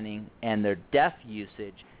regenning, and their DEF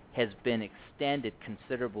usage has been extended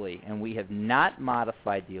considerably. And we have not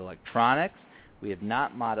modified the electronics. We have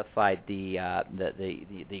not modified the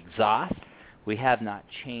exhaust. We have not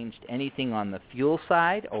changed anything on the fuel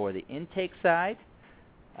side or the intake side,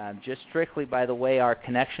 just strictly by the way our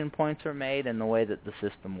connection points are made and the way that the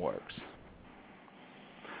system works.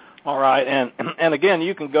 All right, and again,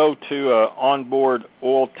 you can go to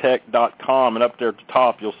onboardoiltech.com, and up there at the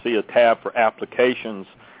top you'll see a tab for applications.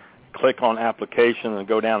 Click on application and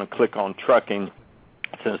go down and click on trucking,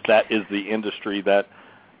 since that is the industry that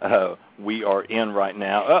we are in right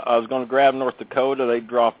now. I was going to grab North Dakota. They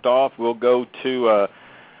dropped off. We'll go to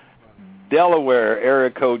Delaware,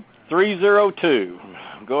 area code 302.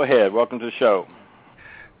 Go ahead. Welcome to the show.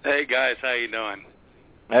 Hey, guys. How you doing?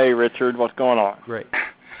 Hey, Richard. What's going on? Great.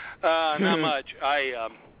 Not much.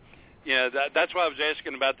 That's why I was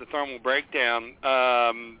asking about the thermal breakdown,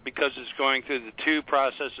 because it's going through the two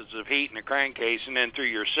processes of heat in the crankcase and then through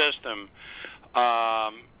your system.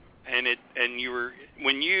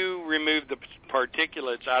 when you remove the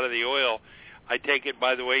particulates out of the oil, I take it,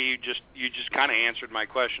 by the way, you just kind of answered my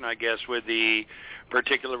question, I guess, with the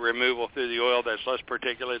particulate removal through the oil. There's less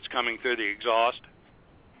particulates coming through the exhaust.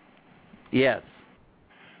 Yes.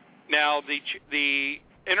 Now, the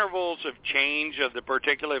intervals of change of the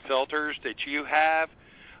particulate filters that you have,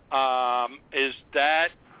 is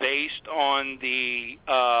that based on the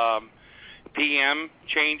PM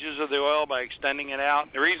changes of the oil by extending it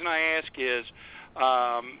out? The reason I ask is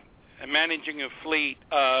managing a fleet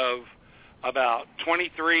of about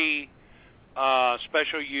 23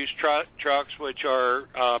 special use trucks, which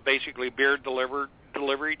are basically beer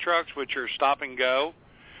delivery trucks, which are stop and go.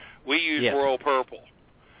 We use Royal Purple,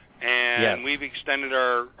 and we've extended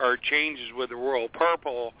our changes with the Royal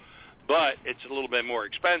Purple, but it's a little bit more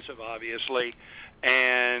expensive, obviously.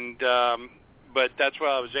 And but that's what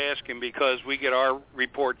I was asking, because we get our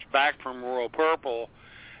reports back from Royal Purple,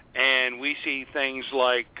 and we see things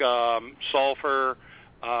like sulfur,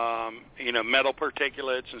 metal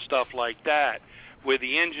particulates and stuff like that. With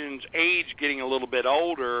the engine's age getting a little bit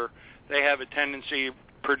older, they have a tendency to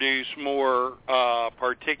produce more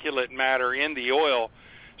particulate matter in the oil.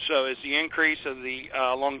 So as the increase of the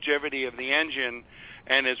longevity of the engine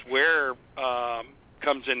and as wear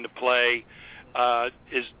comes into play,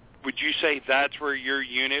 would you say that's where your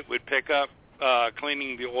unit would pick up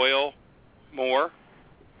cleaning the oil more?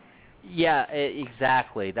 Yeah,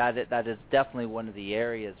 exactly. That is definitely one of the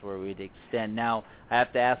areas where we'd extend. Now, I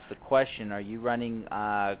have to ask the question: are you running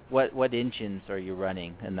what engines are you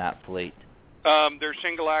running in that fleet? They're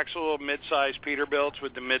single axle mid-size Peterbilts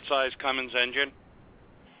with the mid-size Cummins engine.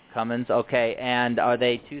 Cummins, okay. And are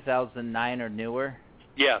they 2009 or newer?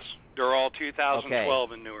 Yes, they're all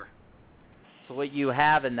 2012 and newer. So what you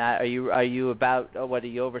have in that, are you about what are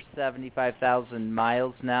you over 75,000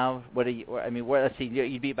 miles now? What are you? I mean, let's see,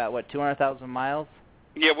 you'd be about what 200,000 miles?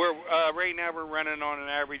 Yeah, we're right now we're running on an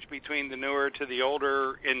average between the newer to the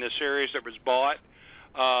older in the series that was bought,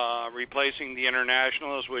 replacing the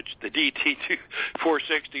Internationals, which the DT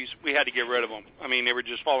 460s we had to get rid of them. I mean, they were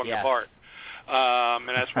just falling apart, and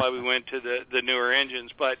that's why we went to the newer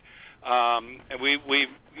engines. But we've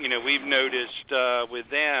noticed with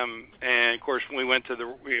them, and of course when we went to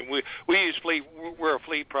we use fleet. We're a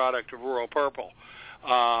fleet product of Royal Purple,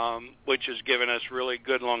 which has given us really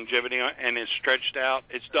good longevity and is stretched out.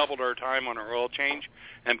 It's doubled our time on our oil change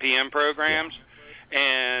and PM programs,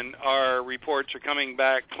 and our reports are coming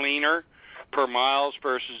back cleaner per miles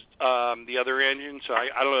versus the other engines. So I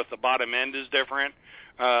don't know if the bottom end is different,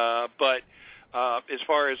 but as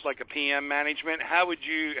far as like a PM management, how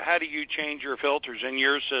do you change your filters in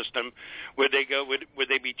your system? Would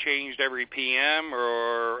they be changed every PM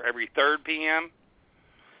or every third PM?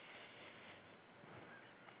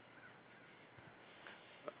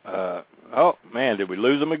 Oh man, did we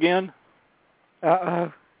lose them again?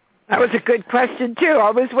 Uh-oh. That was a good question too.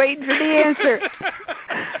 I was waiting for the answer.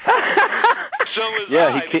 So was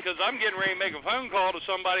I, because I'm getting ready to make a phone call to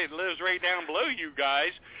somebody that lives right down below you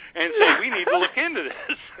guys and say we need to look into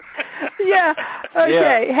this. Yeah.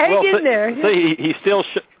 Okay. Yeah. Hang in there. See, he still.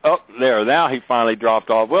 There. Now he finally dropped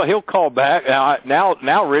off. Well, he'll call back.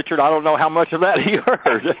 Now, Richard, I don't know how much of that he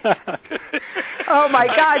heard. Oh my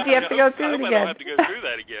God! You have to go through it again. I don't have to go through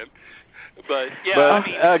that again. But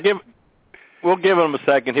yeah, we'll give him a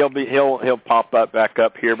second. He'll pop back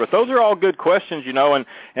up here. But those are all good questions, and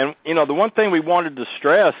the one thing we wanted to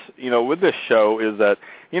stress, with this show is that,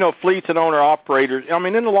 fleets and owner operators, I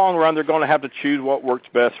mean, in the long run, they're going to have to choose what works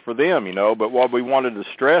best for them, But what we wanted to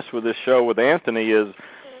stress with this show with Anthony is,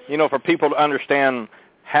 for people to understand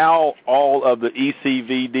how all of the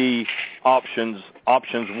ECVD options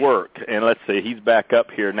work. And let's see, he's back up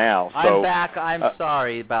here now. So, I'm back. I'm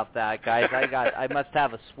sorry about that, guys. I must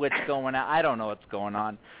have a switch going out. I don't know what's going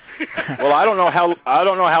on. Well, I don't know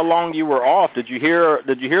how long you were off. Did you hear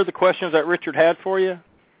the questions that Richard had for you?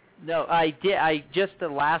 No, I did. Just the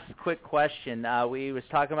last quick question. We was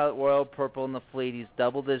talking about Royal Purple in the fleet. He's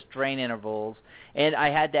doubled his drain intervals, and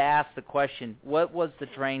I had to ask the question: what was the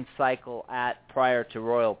drain cycle at prior to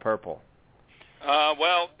Royal Purple?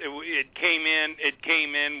 Well, it came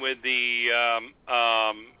in with the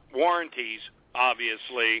warranties,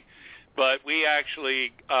 obviously, but we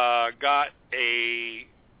actually got a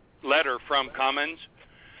letter from Cummins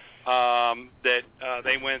that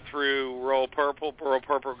they went through Royal Purple. Royal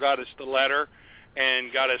Purple got us the letter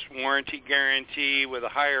and got us warranty guarantee with a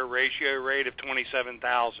higher ratio rate of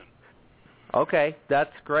 27,000. Okay,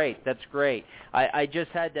 that's great. I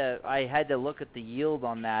just had to look at the yield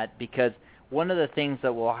on that, because one of the things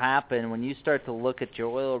that will happen when you start to look at your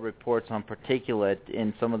oil reports on particulate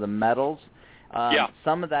in some of the metals,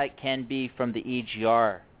 Some of that can be from the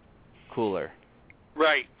EGR cooler.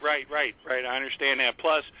 Right. I understand that.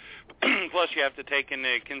 Plus you have to take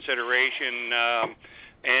into consideration,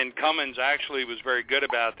 and Cummins actually was very good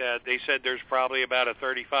about that. They said there's probably about a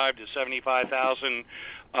 35 to 75,000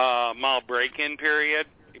 mile break-in period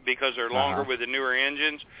because they're longer with the newer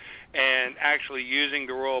engines, and actually using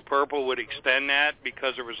the Royal Purple would extend that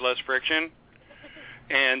because there was less friction.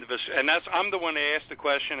 And I'm the one that asked the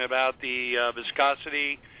question about the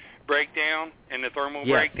viscosity breakdown and the thermal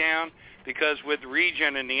breakdown, because with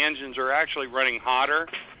regen and the engines are actually running hotter,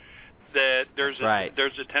 that there's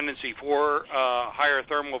a tendency for higher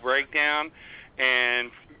thermal breakdown.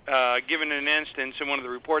 And given an instance, in one of the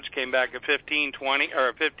reports came back at 1520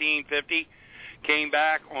 or 1550 came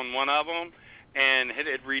back on one of them, and it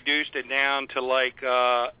had reduced it down to like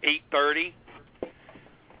 830.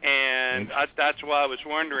 And that's why I was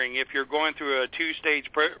wondering, if you're going through a two-stage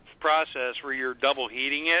process where you're double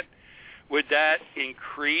heating it, would that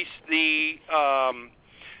increase the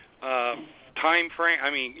time frame? I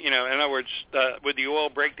mean, in other words, would the oil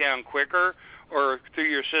break down quicker, or through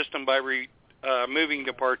your system by moving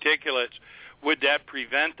the particulates, would that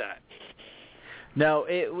prevent that? No,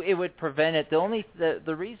 it would prevent it.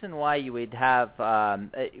 The reason why you would have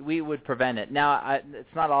we would prevent it. Now,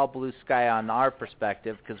 it's not all blue sky on our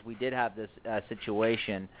perspective, because we did have this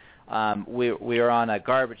situation. We were on a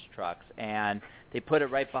garbage trucks, and they put it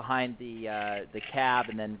right behind the cab,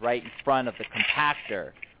 and then right in front of the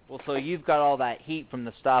compactor. Well, so you've got all that heat from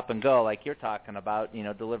the stop and go, like you're talking about,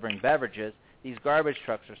 delivering beverages. These garbage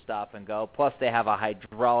trucks are stop and go. Plus, they have a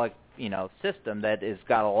hydraulic, system that has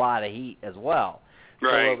got a lot of heat as well.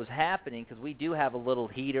 Right. So what was happening, because we do have a little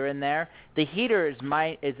heater in there. The heater is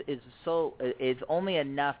only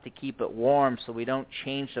enough to keep it warm, so we don't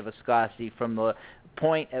change the viscosity from the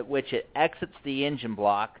point at which it exits the engine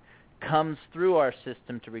block, comes through our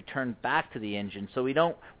system to return back to the engine. So we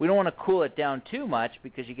don't want to cool it down too much,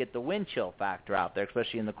 because you get the wind chill factor out there,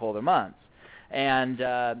 especially in the colder months. And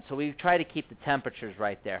so we try to keep the temperatures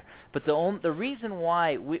right there. But the reason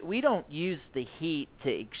why we don't use the heat to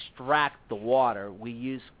extract the water, we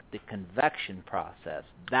use the convection process.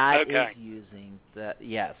 That is using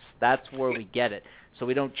that's where we get it. So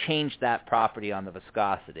we don't change that property on the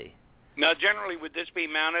viscosity. Now, generally, would this be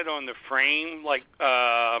mounted on the frame, like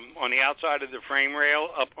on the outside of the frame rail,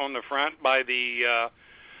 up on the front by the,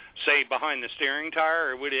 say, behind the steering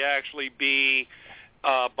tire, or would it actually be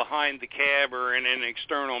behind the cab or in an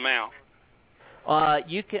external mount?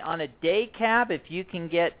 You can, on a day cab, if you can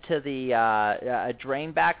get to the a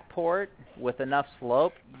drain back port with enough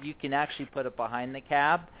slope, you can actually put it behind the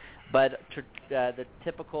cab. But the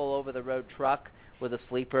typical over-the-road truck with a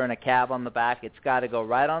sleeper and a cab on the back, it's got to go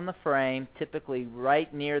right on the frame, typically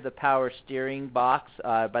right near the power steering box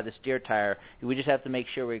by the steer tire. We just have to make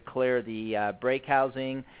sure we clear the brake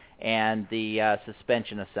housing and the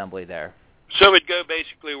suspension assembly there. So it would go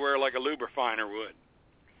basically where like a lubrifiner would?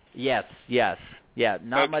 Yes. Yeah,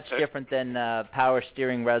 not much different than power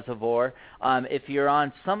steering reservoir. If you're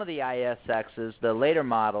on some of the ISXs, the later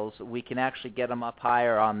models, we can actually get them up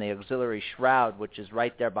higher on the auxiliary shroud, which is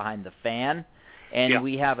right there behind the fan. And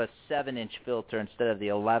we have a 7-inch filter instead of the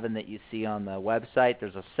 11 that you see on the website.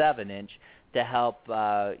 There's a 7-inch to help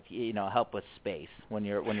help with space when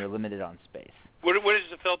you're limited on space. What is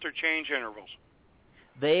the filter change intervals?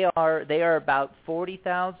 They are about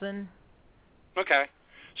 40,000. Okay.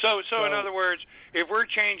 So in other words, if we're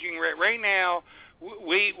changing right now,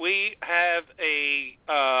 we have a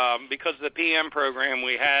because the PM program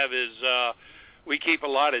we have is we keep a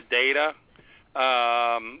lot of data,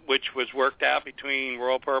 which was worked out between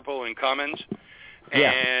Royal Purple and Cummins,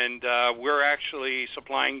 and we're actually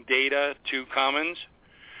supplying data to Cummins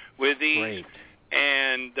with these. Great.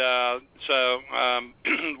 And so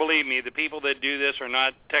believe me, the people that do this are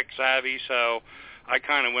not tech savvy, so I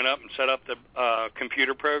kind of went up and set up the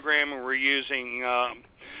computer program, and we're using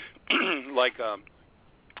like a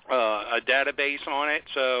database on it.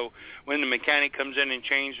 So when the mechanic comes in and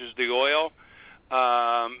changes the oil,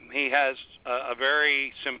 he has a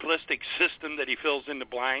very simplistic system that he fills in the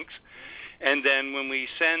blanks. And then when we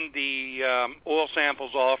send the oil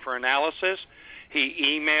samples off for analysis,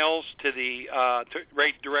 he emails to the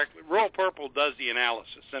right directly. Royal Purple does the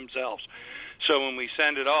analysis themselves. So when we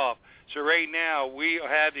send it off, so right now we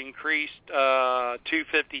have increased to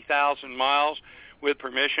 50,000 miles with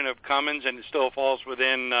permission of Cummins, and it still falls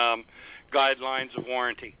within guidelines of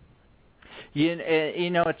warranty. You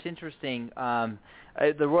know, it's interesting.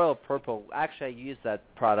 The Royal Purple. Actually, I use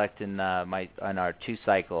that product in on our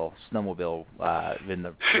 2-cycle snowmobile in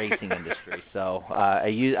the racing industry. So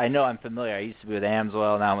I know I'm familiar. I used to be with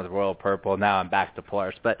Amsoil. Now I'm with Royal Purple. Now I'm back to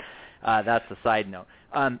Polaris. But that's a side note.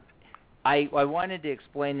 I wanted to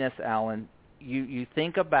explain this, Alan. You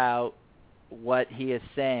think about what he is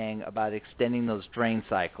saying about extending those drain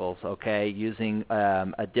cycles, okay, using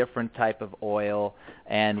a different type of oil,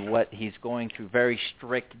 and what he's going through very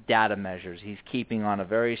strict data measures. He's keeping on a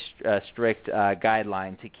very strict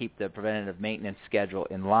guideline to keep the preventative maintenance schedule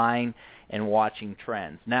in line and watching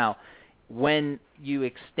trends. Now, when you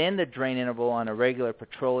extend the drain interval on a regular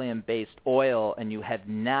petroleum-based oil and you have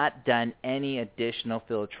not done any additional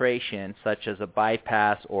filtration, such as a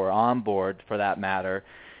bypass or onboard for that matter,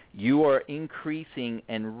 you are increasing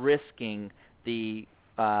and risking the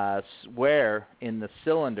wear in the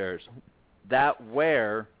cylinders. That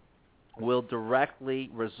wear will directly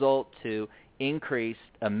result to increased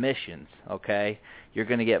emissions, okay? You're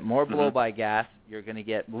going to get more blow-by gas. You're going to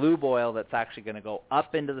get lube oil that's actually going to go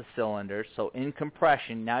up into the cylinders. So in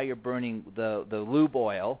compression, now you're burning the lube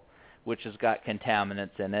oil, which has got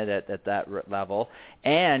contaminants in it at that level,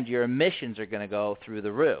 and your emissions are going to go through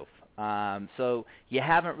the roof. So you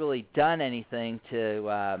haven't really done anything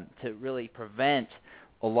to really prevent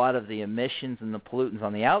a lot of the emissions and the pollutants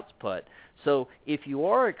on the output. So if you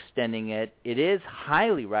are extending it, it is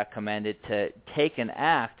highly recommended to take an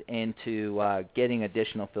act into getting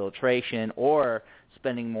additional filtration or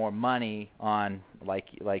spending more money on like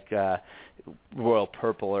Royal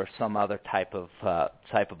Purple or some other type of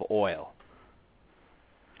oil.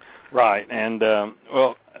 Right, and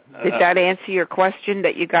did that answer your question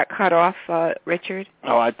that you got cut off, Richard?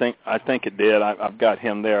 Oh, I think it did. I've got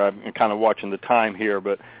him there. I'm kind of watching the time here,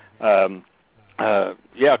 but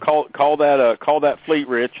yeah, call that fleet,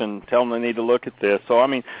 Rich, and tell them they need to look at this. So I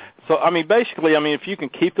mean, basically, if you can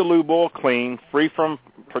keep the lube oil clean, free from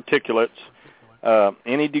particulates,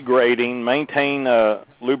 any degrading, maintain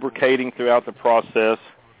lubricating throughout the process,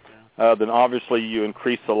 then obviously you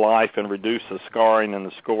increase the life and reduce the scarring and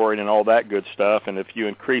the scoring and all that good stuff. And if you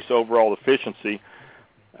increase overall efficiency,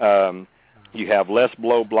 you have less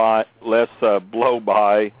blow-by, less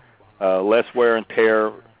wear and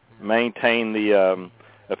tear, maintain the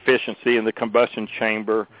efficiency in the combustion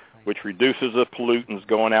chamber, which reduces the pollutants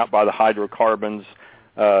going out by the hydrocarbons,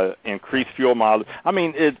 increase fuel mileage.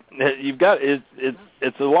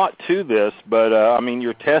 It's a lot to this, but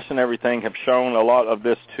your tests and everything have shown a lot of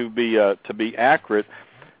this to be accurate.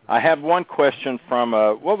 I have one question from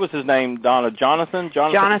what was his name, Donna? Jonathan,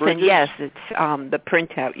 Bridges? Yes, it's the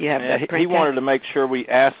printout. You have the printout. He wanted to make sure we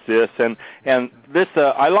asked this, and this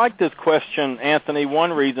I like this question, Anthony.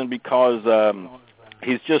 One reason because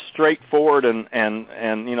he's just straightforward and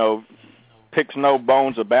picks no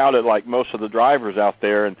bones about it like most of the drivers out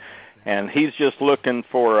there, and he's just looking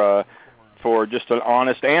for just an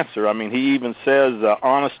honest answer. He even says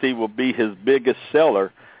honesty will be his biggest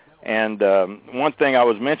seller. And one thing I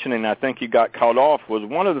was mentioning, I think you got caught off, was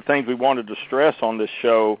one of the things we wanted to stress on this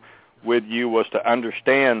show with you was to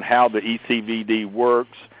understand how the ECVD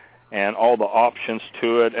works and all the options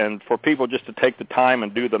to it, and for people just to take the time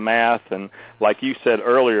and do the math. And like you said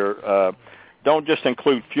earlier, don't just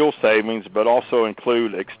include fuel savings, but also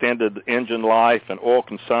include extended engine life and oil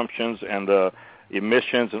consumptions and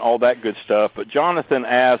emissions and all that good stuff. But Jonathan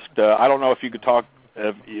asked, I don't know if you could talk,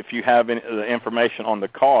 if you have any information on the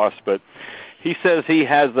cost, but he says he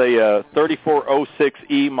has a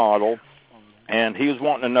 3406E model, and he was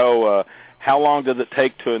wanting to know how long does it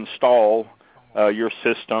take to install your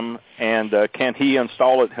system, and can he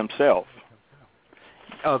install it himself?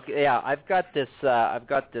 Okay, yeah, I've got this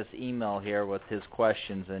email here with his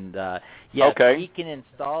questions, and yes, okay. He can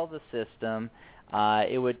install the system.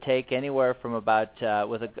 It would take anywhere from about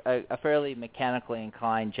with a fairly mechanically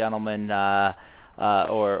inclined gentleman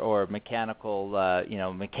or mechanical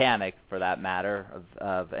mechanic for that matter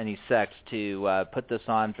of any sex to put this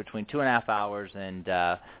on between 2.5 hours and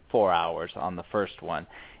 4 hours on the first one.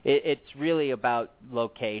 It's really about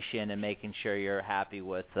location and making sure you're happy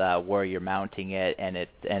with where you're mounting it, and it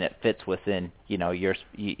fits within your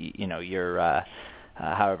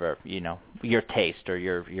however your taste or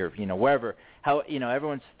your wherever. How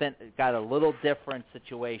everyone's got a little different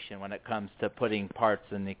situation when it comes to putting parts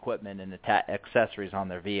and equipment and accessories on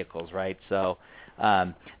their vehicles, right? So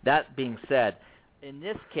that being said, in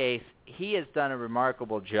this case, he has done a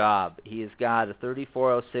remarkable job. He has got a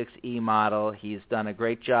 3406E model. He's done a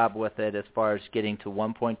great job with it as far as getting to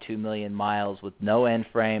 1.2 million miles with no end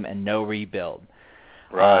frame and no rebuild.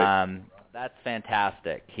 Right. That's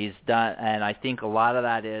fantastic. He's done, and I think a lot of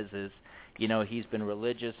that is He's been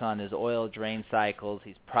religious on his oil drain cycles.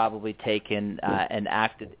 He's probably taken an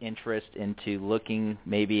active interest into looking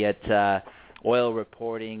maybe at oil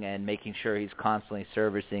reporting and making sure he's constantly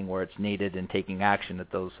servicing where it's needed and taking action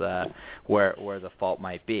at those where the fault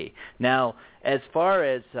might be. Now, as far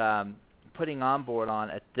as putting Onboard on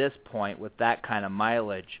at this point with that kind of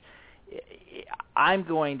mileage, I'm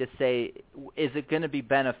going to say, is it going to be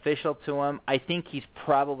beneficial to him? I think he's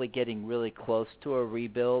probably getting really close to a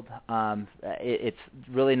rebuild. It's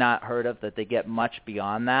really not heard of that they get much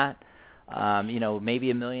beyond that. Maybe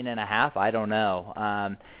 $1.5 million. I don't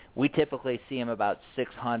know. We typically see him about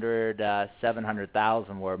 600,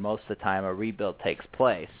 700,000, where most of the time a rebuild takes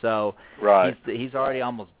place. So he's already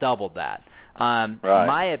almost doubled that.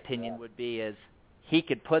 My opinion would be is he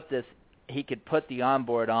could put the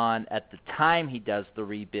Onboard on at the time he does the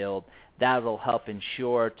rebuild. That will help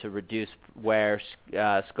ensure to reduce wear,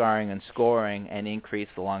 scarring, and scoring, and increase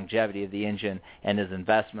the longevity of the engine and his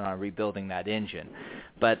investment on rebuilding that engine.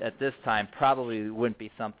 But at this time, probably wouldn't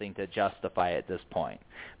be something to justify at this point,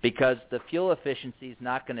 because the fuel efficiency is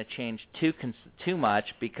not going to change too much,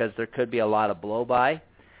 because there could be a lot of blow-by.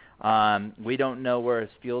 We don't know where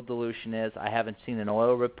his fuel dilution is. I haven't seen an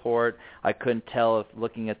oil report. I couldn't tell, if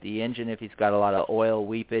looking at the engine, if he's got a lot of oil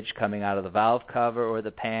weepage coming out of the valve cover or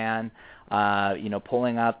the pan.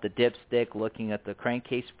 Pulling out the dipstick, looking at the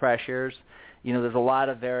crankcase pressures. There's a lot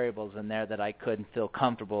of variables in there that I couldn't feel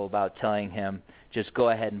comfortable about telling him, just go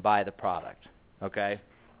ahead and buy the product, okay,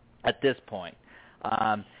 at this point.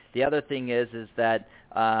 The other thing is that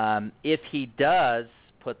if he does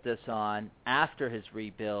put this on after his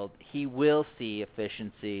rebuild, he will see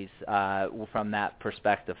efficiencies from that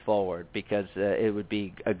perspective forward, because it would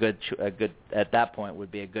be a good at that point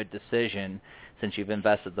would be a good decision, since you've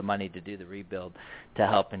invested the money to do the rebuild, to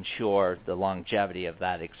help ensure the longevity of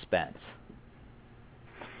that expense.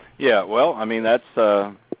 Yeah, well, I mean, that's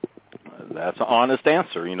an honest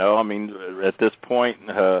answer. I mean, at this point,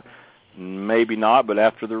 maybe not, but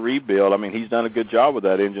after the rebuild, I mean, he's done a good job with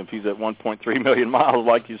that engine. He's at 1.3 million miles,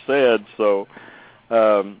 like you said. So,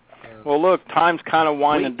 well, look, time's kind of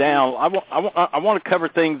winding down. I want to cover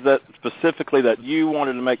things that specifically that you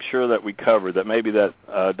wanted to make sure that we covered, that maybe that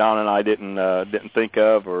Don and I didn't think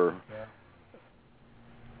of, or.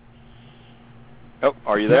 Oh,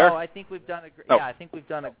 are you there? No, I think we've done I think we've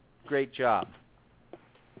done a great job.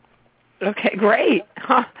 Okay, great.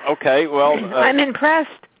 Huh. Okay, well, I'm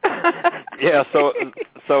impressed. Yeah, so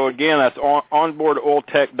again, that's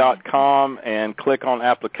onboardoiltech.com, and click on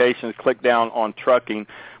applications, click down on trucking.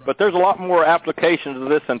 But there's a lot more applications of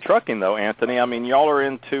this than trucking, though, Anthony. I mean, y'all are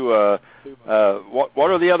into what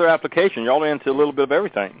are the other applications? Y'all are into a little bit of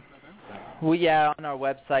everything. Well, yeah, on our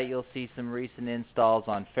website you'll see some recent installs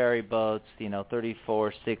on ferry boats,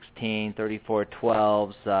 3416,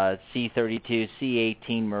 3412s, C32,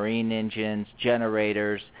 C18 marine engines,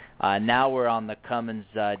 generators. Now we're on the Cummins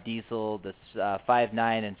diesel, the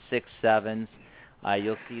 5.9 and 6.7s.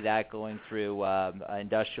 You'll see that going through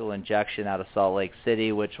industrial injection out of Salt Lake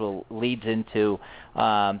City, which leads into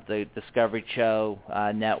the Discovery Show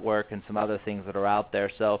network and some other things that are out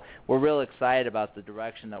there. So we're real excited about the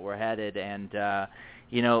direction that we're headed. And the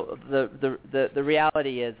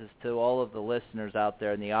reality is to all of the listeners out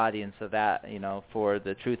there in the audience of that, for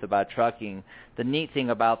the Truth About Trucking, the neat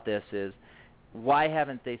thing about this is, why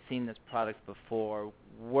haven't they seen this product before?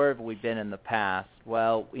 Where have we been in the past?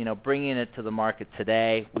 Well, bringing it to the market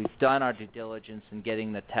today, we've done our due diligence in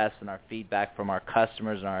getting the tests and our feedback from our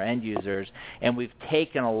customers and our end users, and we've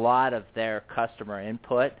taken a lot of their customer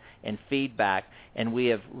input and feedback, and we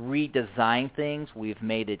have redesigned things. We've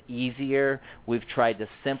made it easier. We've tried to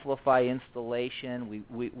simplify installation.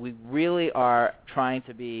 We really are trying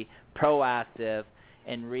to be proactive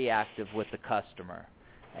and reactive with the customer.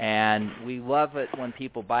 And we love it when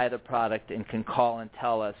people buy the product and can call and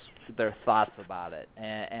tell us their thoughts about it,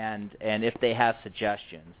 and if they have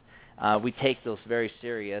suggestions. We take those very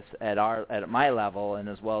serious at my level, and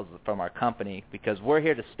as well as from our company, because we're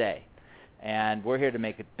here to stay, and we're here to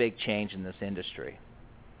make a big change in this industry.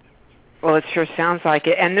 Well, it sure sounds like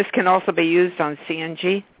it. And this can also be used on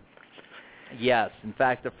CNG? Yes. In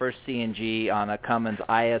fact, the first CNG on a Cummins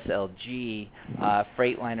ISLG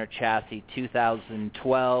Freightliner chassis,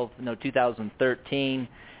 2013,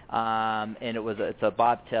 and it's a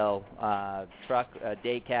bobtail truck,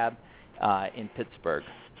 day cab in Pittsburgh.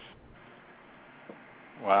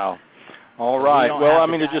 Wow. All right. Well, I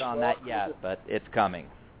mean, it just on that yet, but it's coming.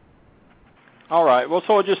 All right. Well,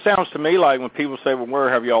 so it just sounds to me like when people say, "Well, where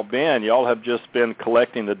have y'all been?" Y'all have just been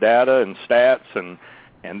collecting the data and stats and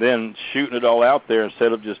then shooting it all out there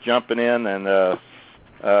instead of just jumping in and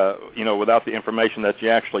without the information that you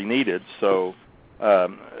actually needed. So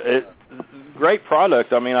great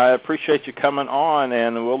product. I mean, I appreciate you coming on,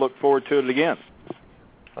 and we'll look forward to it again.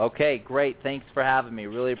 Okay, great. Thanks for having me.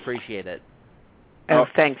 Really appreciate it. Oh,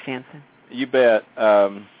 thanks, Anson. You bet. I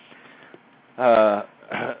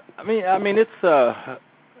mean, it's.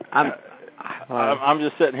 I'm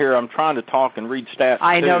just sitting here. I'm trying to talk and read stats.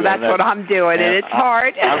 I know that's what I'm doing, and it's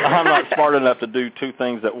hard. I'm not smart enough to do two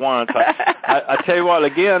things at once. I tell you what.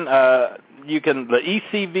 Again, you can the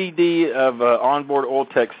ECVD of Onboard Oil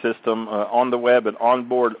Tech system on the web at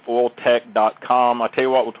onboardoiltech.com. I tell you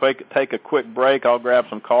what. We'll take a quick break. I'll grab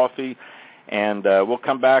some coffee, and we'll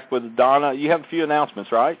come back with Donna. You have a few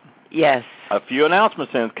announcements, right? Yes. A few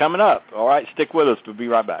announcements coming up. All right, stick with us. We'll be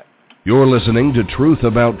right back. You're listening to Truth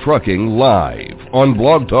About Trucking live on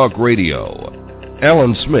Blog Talk Radio.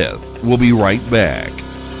 Alan Smith will be right back.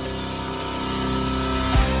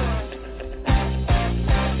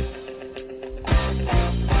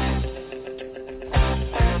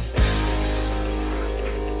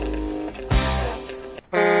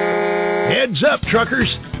 Heads up, truckers.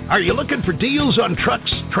 Are you looking for deals on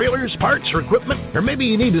trucks, trailers, parts, or equipment? Or maybe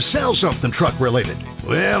you need to sell something truck-related?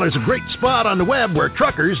 Well, there's a great spot on the web where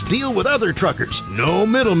truckers deal with other truckers. No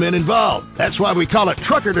middlemen involved. That's why we call it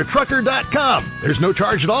trucker-to-trucker.com. There's no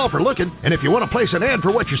charge at all for looking, and if you want to place an ad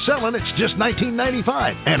for what you're selling, it's just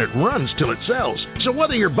 $19.95, and it runs till it sells. So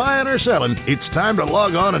whether you're buying or selling, it's time to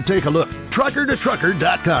log on and take a look.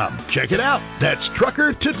 trucker-to-trucker.com. Check it out. That's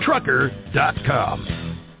trucker-to-trucker.com.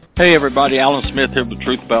 Hey everybody, Alan Smith here with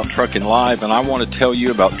Truth About Trucking Live, and I want to tell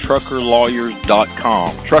you about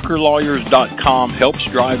truckerlawyers.com. Truckerlawyers.com helps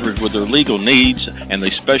drivers with their legal needs, and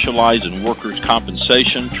they specialize in workers'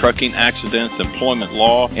 compensation, trucking accidents, employment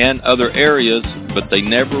law, and other areas, but they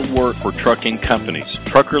never work for trucking companies.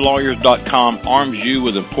 Truckerlawyers.com arms you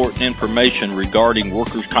with important information regarding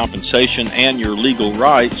workers' compensation and your legal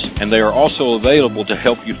rights, and they are also available to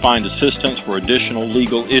help you find assistance for additional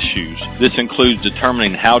legal issues. This includes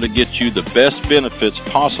determining how to get you the best benefits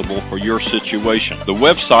possible for your situation. The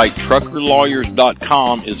website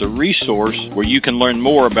truckerlawyers.com is a resource where you can learn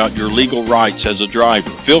more about your legal rights as a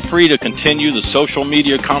driver. Feel free to continue the social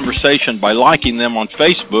media conversation by liking them on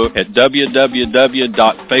Facebook at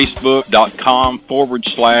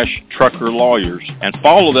www.facebook.com/truckerlawyers and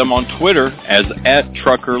follow them on Twitter as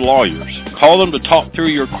 @truckerlawyers. Call them to talk through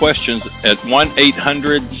your questions at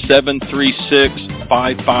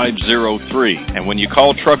 1-800-736-5503. And when you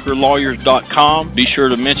call truckerlawyers.com, be sure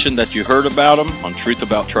to mention that you heard about them on Truth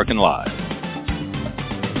About Trucking Live.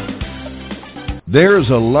 There's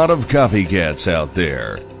a lot of copycats out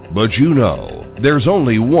there, but you know, there's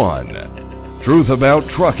only one. Truth About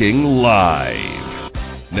Trucking Live.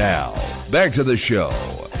 Now, back to the show.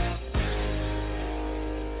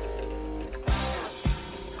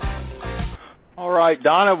 All right,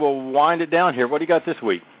 Donna, we'll wind it down here. What do you got this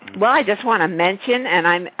week? Well, I just want to mention,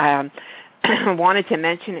 and I'm wanted to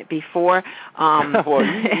mention it before. Well,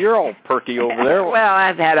 you're all perky over there. Well,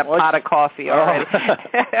 I've had a pot of coffee already.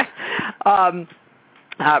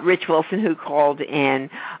 Rich Wilson, who called in,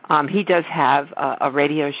 he does have a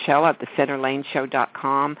radio show at the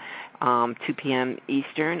centerlaneshow.com, 2 p.m.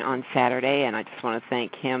 Eastern on Saturday, and I just want to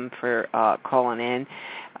thank him for calling in.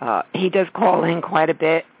 He does call in quite a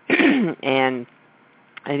bit, and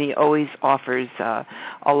he always offers a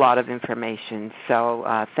lot of information. So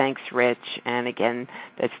thanks, Rich. And again,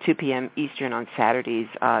 that's 2 p.m. Eastern on Saturdays,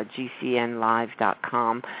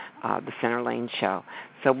 gcnlive.com, the Center Lane Show.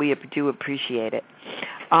 So we do appreciate it.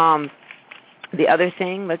 The other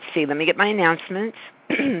thing, let's see, let me get my announcements.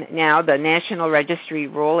 Now, the National Registry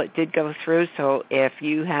rule, it did go through, so if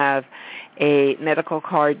you have a medical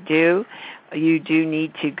card due, you do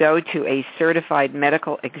need to go to a certified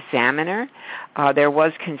medical examiner. There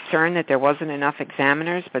was concern that there wasn't enough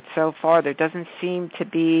examiners, but so far there doesn't seem to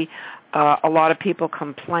be a lot of people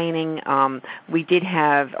complaining. We did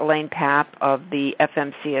have Elaine Papp of the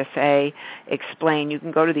FMCSA explain. You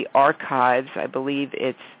can go to the archives. I believe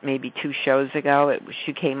it's maybe 2 shows ago.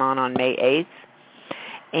 She came on May 8th.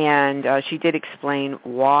 And she did explain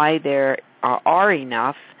why there are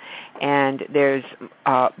enough, and there's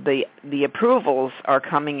the approvals are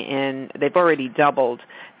coming in. They've already doubled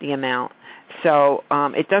the amount. So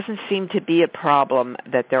it doesn't seem to be a problem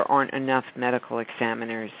that there aren't enough medical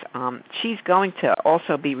examiners. She's going to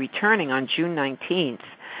also be returning on June 19th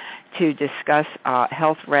to discuss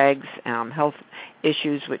health regs, health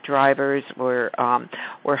issues with drivers. We're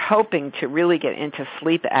hoping to really get into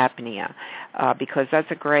sleep apnea because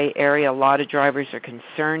that's a gray area. A lot of drivers are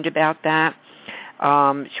concerned about that.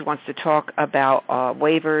 She wants to talk about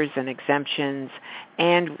waivers and exemptions,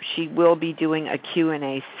 and she will be doing a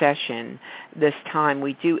Q&A session this time.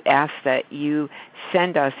 We do ask that you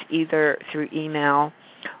send us either through email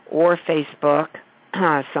or Facebook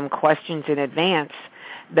some questions in advance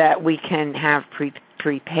that we can have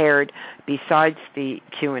prepared besides the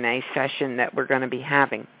Q&A session that we're going to be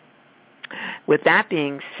having. With that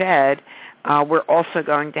being said, we're also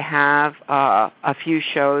going to have a few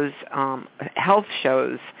shows, health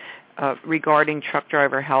shows, regarding truck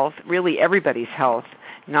driver health, really everybody's health,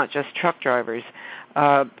 not just truck drivers.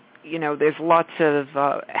 There's lots of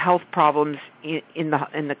health problems in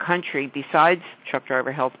the country besides truck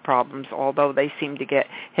driver health problems, although they seem to get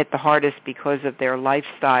hit the hardest because of their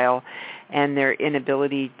lifestyle and their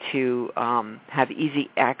inability to have easy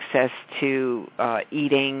access to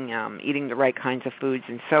eating the right kinds of foods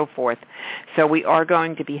and so forth. So we are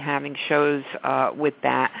going to be having shows with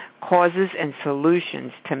that, causes and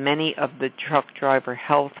solutions to many of the truck driver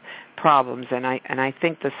health problems, and I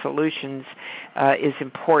think the solutions is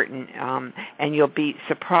important, and you'll be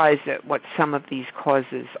surprised at what some of these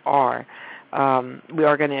causes are. We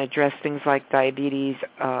are going to address things like diabetes,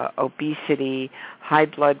 obesity, high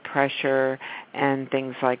blood pressure, and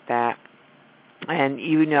things like that. And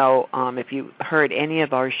if you heard any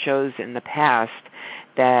of our shows in the past,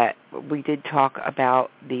 that we did talk about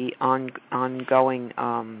the ongoing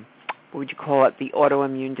the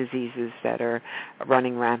autoimmune diseases that are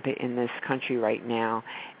running rampant in this country right now,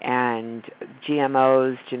 and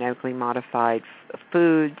GMOs, genetically modified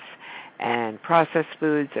foods, and processed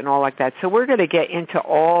foods, and all like that. So we're going to get into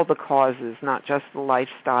all the causes, not just the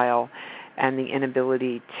lifestyle and the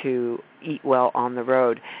inability to eat well on the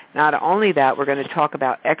road. Not only that, we're going to talk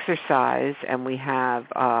about exercise, and we have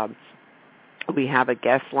a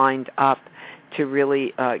guest lined up to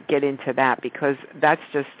really get into that, because that's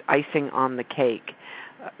just icing on the cake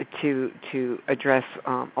to address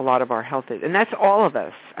a lot of our health. And that's all of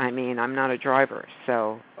us. I mean, I'm not a driver,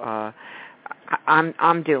 so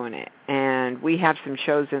I'm doing it. And we have some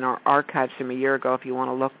shows in our archives from a year ago if you want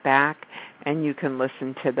to look back, and you can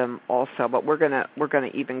listen to them also. But we're gonna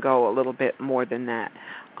even go a little bit more than that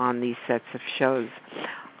on these sets of shows.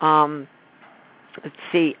 Let's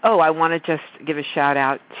see. I want to just give a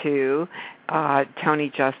shout-out to Tony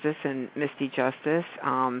Justice and Misty Justice.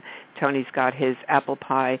 Tony's got his Apple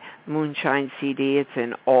Pie Moonshine CD. It's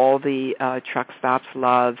in all the truck stops,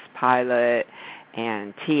 Loves, Pilot,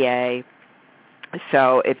 and TA.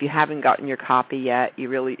 So if you haven't gotten your copy yet, you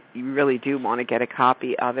really do want to get a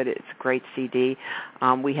copy of it. It's a great CD.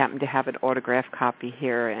 We happen to have an autographed copy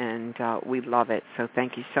here, and we love it. So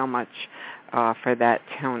thank you so much for that,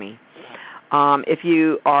 Tony. If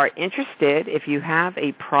you are interested, if you have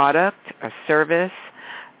a product, a service,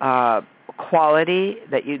 quality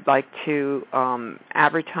that you'd like to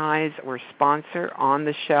advertise or sponsor on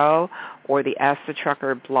the show, or the Ask the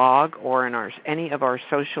Trucker blog, or in any of our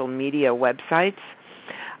social media websites,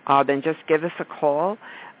 then just give us a call.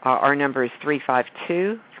 Our number is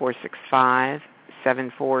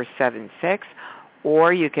 352-465-7476.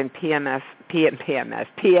 Or you can PM us on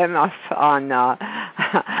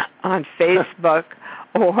Facebook,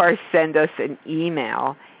 or send us an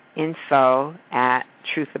email,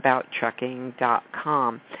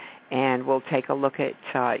 info@truthabouttrucking.com, and we'll take a look at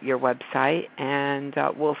your website, and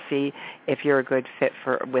we'll see if you're a good fit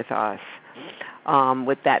with us.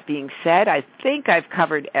 With that being said, I think I've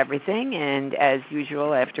covered everything, and as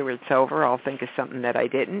usual, after it's over, I'll think of something that I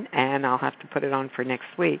didn't, and I'll have to put it on for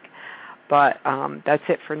next week. But that's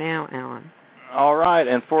it for now, Alan. All right,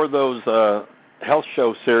 and for those health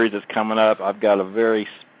show series that's coming up, I've got a very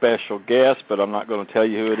special guest, but I'm not going to tell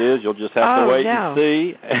you who it is. You'll just have to wait and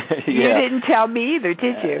see. You didn't tell me either,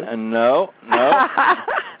 did you? No.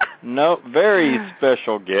 No, very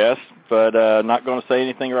special guest, but not going to say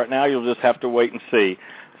anything right now. You'll just have to wait and see.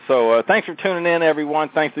 So thanks for tuning in, everyone.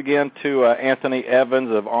 Thanks again to Anthony Evans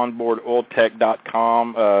of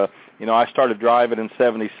OnboardOilTech.com. I started driving in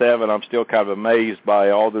 77. I'm still kind of amazed by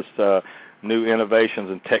all this new innovations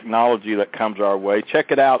and technology that comes our way. Check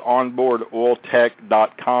it out,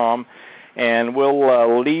 OnboardOilTech.com. And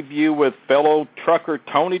we'll leave you with fellow trucker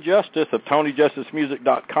Tony Justice of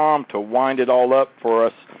TonyJusticeMusic.com to wind it all up for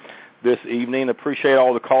us this evening. Appreciate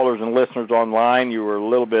all the callers and listeners online. You were a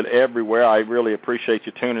little bit everywhere. I really appreciate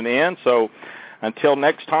you tuning in. So until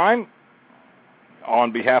next time,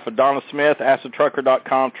 on behalf of Donna Smith,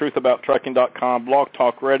 AskTheTrucker.com, TruthAboutTrucking.com, Blog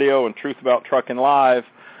Talk Radio, and Truth About Trucking Live,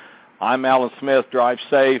 I'm Alan Smith. Drive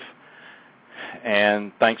safe,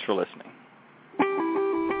 and thanks for listening.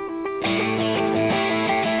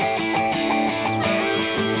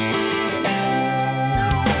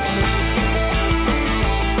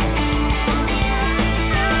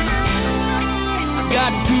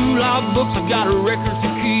 logbooks, I got records to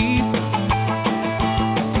keep.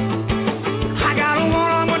 I got one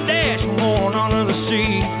on my dash, one under the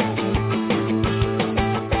seat.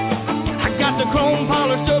 I got the chrome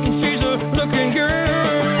polished up and she's a looking girl.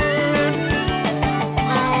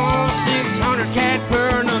 600 cat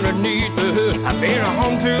purring underneath the hood. I've been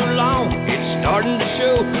home too long, it's starting to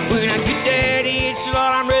show. When I get that itch,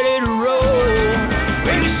 Lord, I'm ready to roll.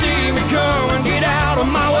 When you see me come, get out of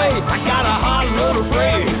my way. I got a hot load of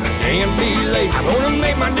freight, I can't be late. I'm gonna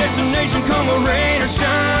make my destination come a rain or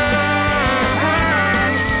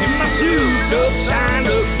shine. In my suit up, signed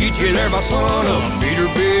up, get you there by sun up.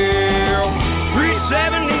 Peterbilt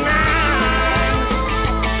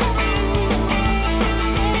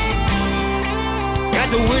 379. Got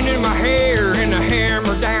the wind in my hair and the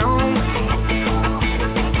hammer down.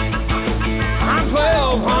 I'm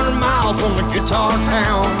 1,200 miles from the guitar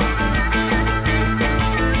town.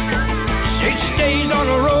 She stays on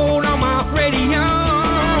the road on my radio.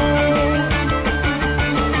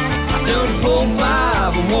 I've done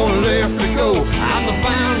 4-5 and one left to go. I'm the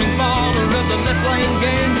founding father of the left lane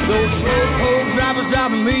gang. Those slow drivers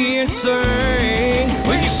driving me insane.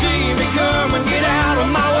 When you see me come and get out of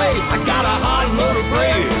my way, I got a hot load of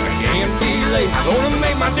freight, I can't be late. Gonna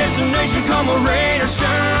make my destination come a rain or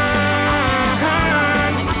shine.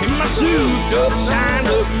 In my suit up, signed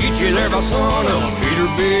up, get you there by sun up.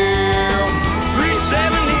 Peterbilt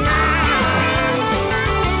 379.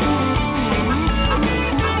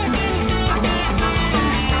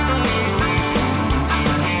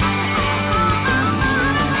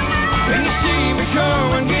 When you see me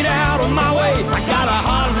come and get out of my way, I got a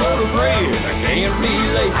hot load of freight, I can't be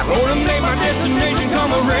late. I'm gonna make my destination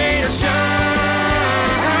come a rain or shine.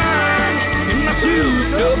 In my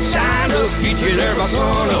suit up, signed up, get you there by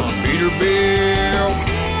sun up. Peterbilt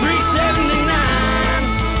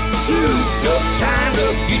 379. Suit up, signed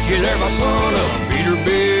up, get you there by sun up.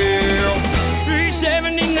 Peterbilt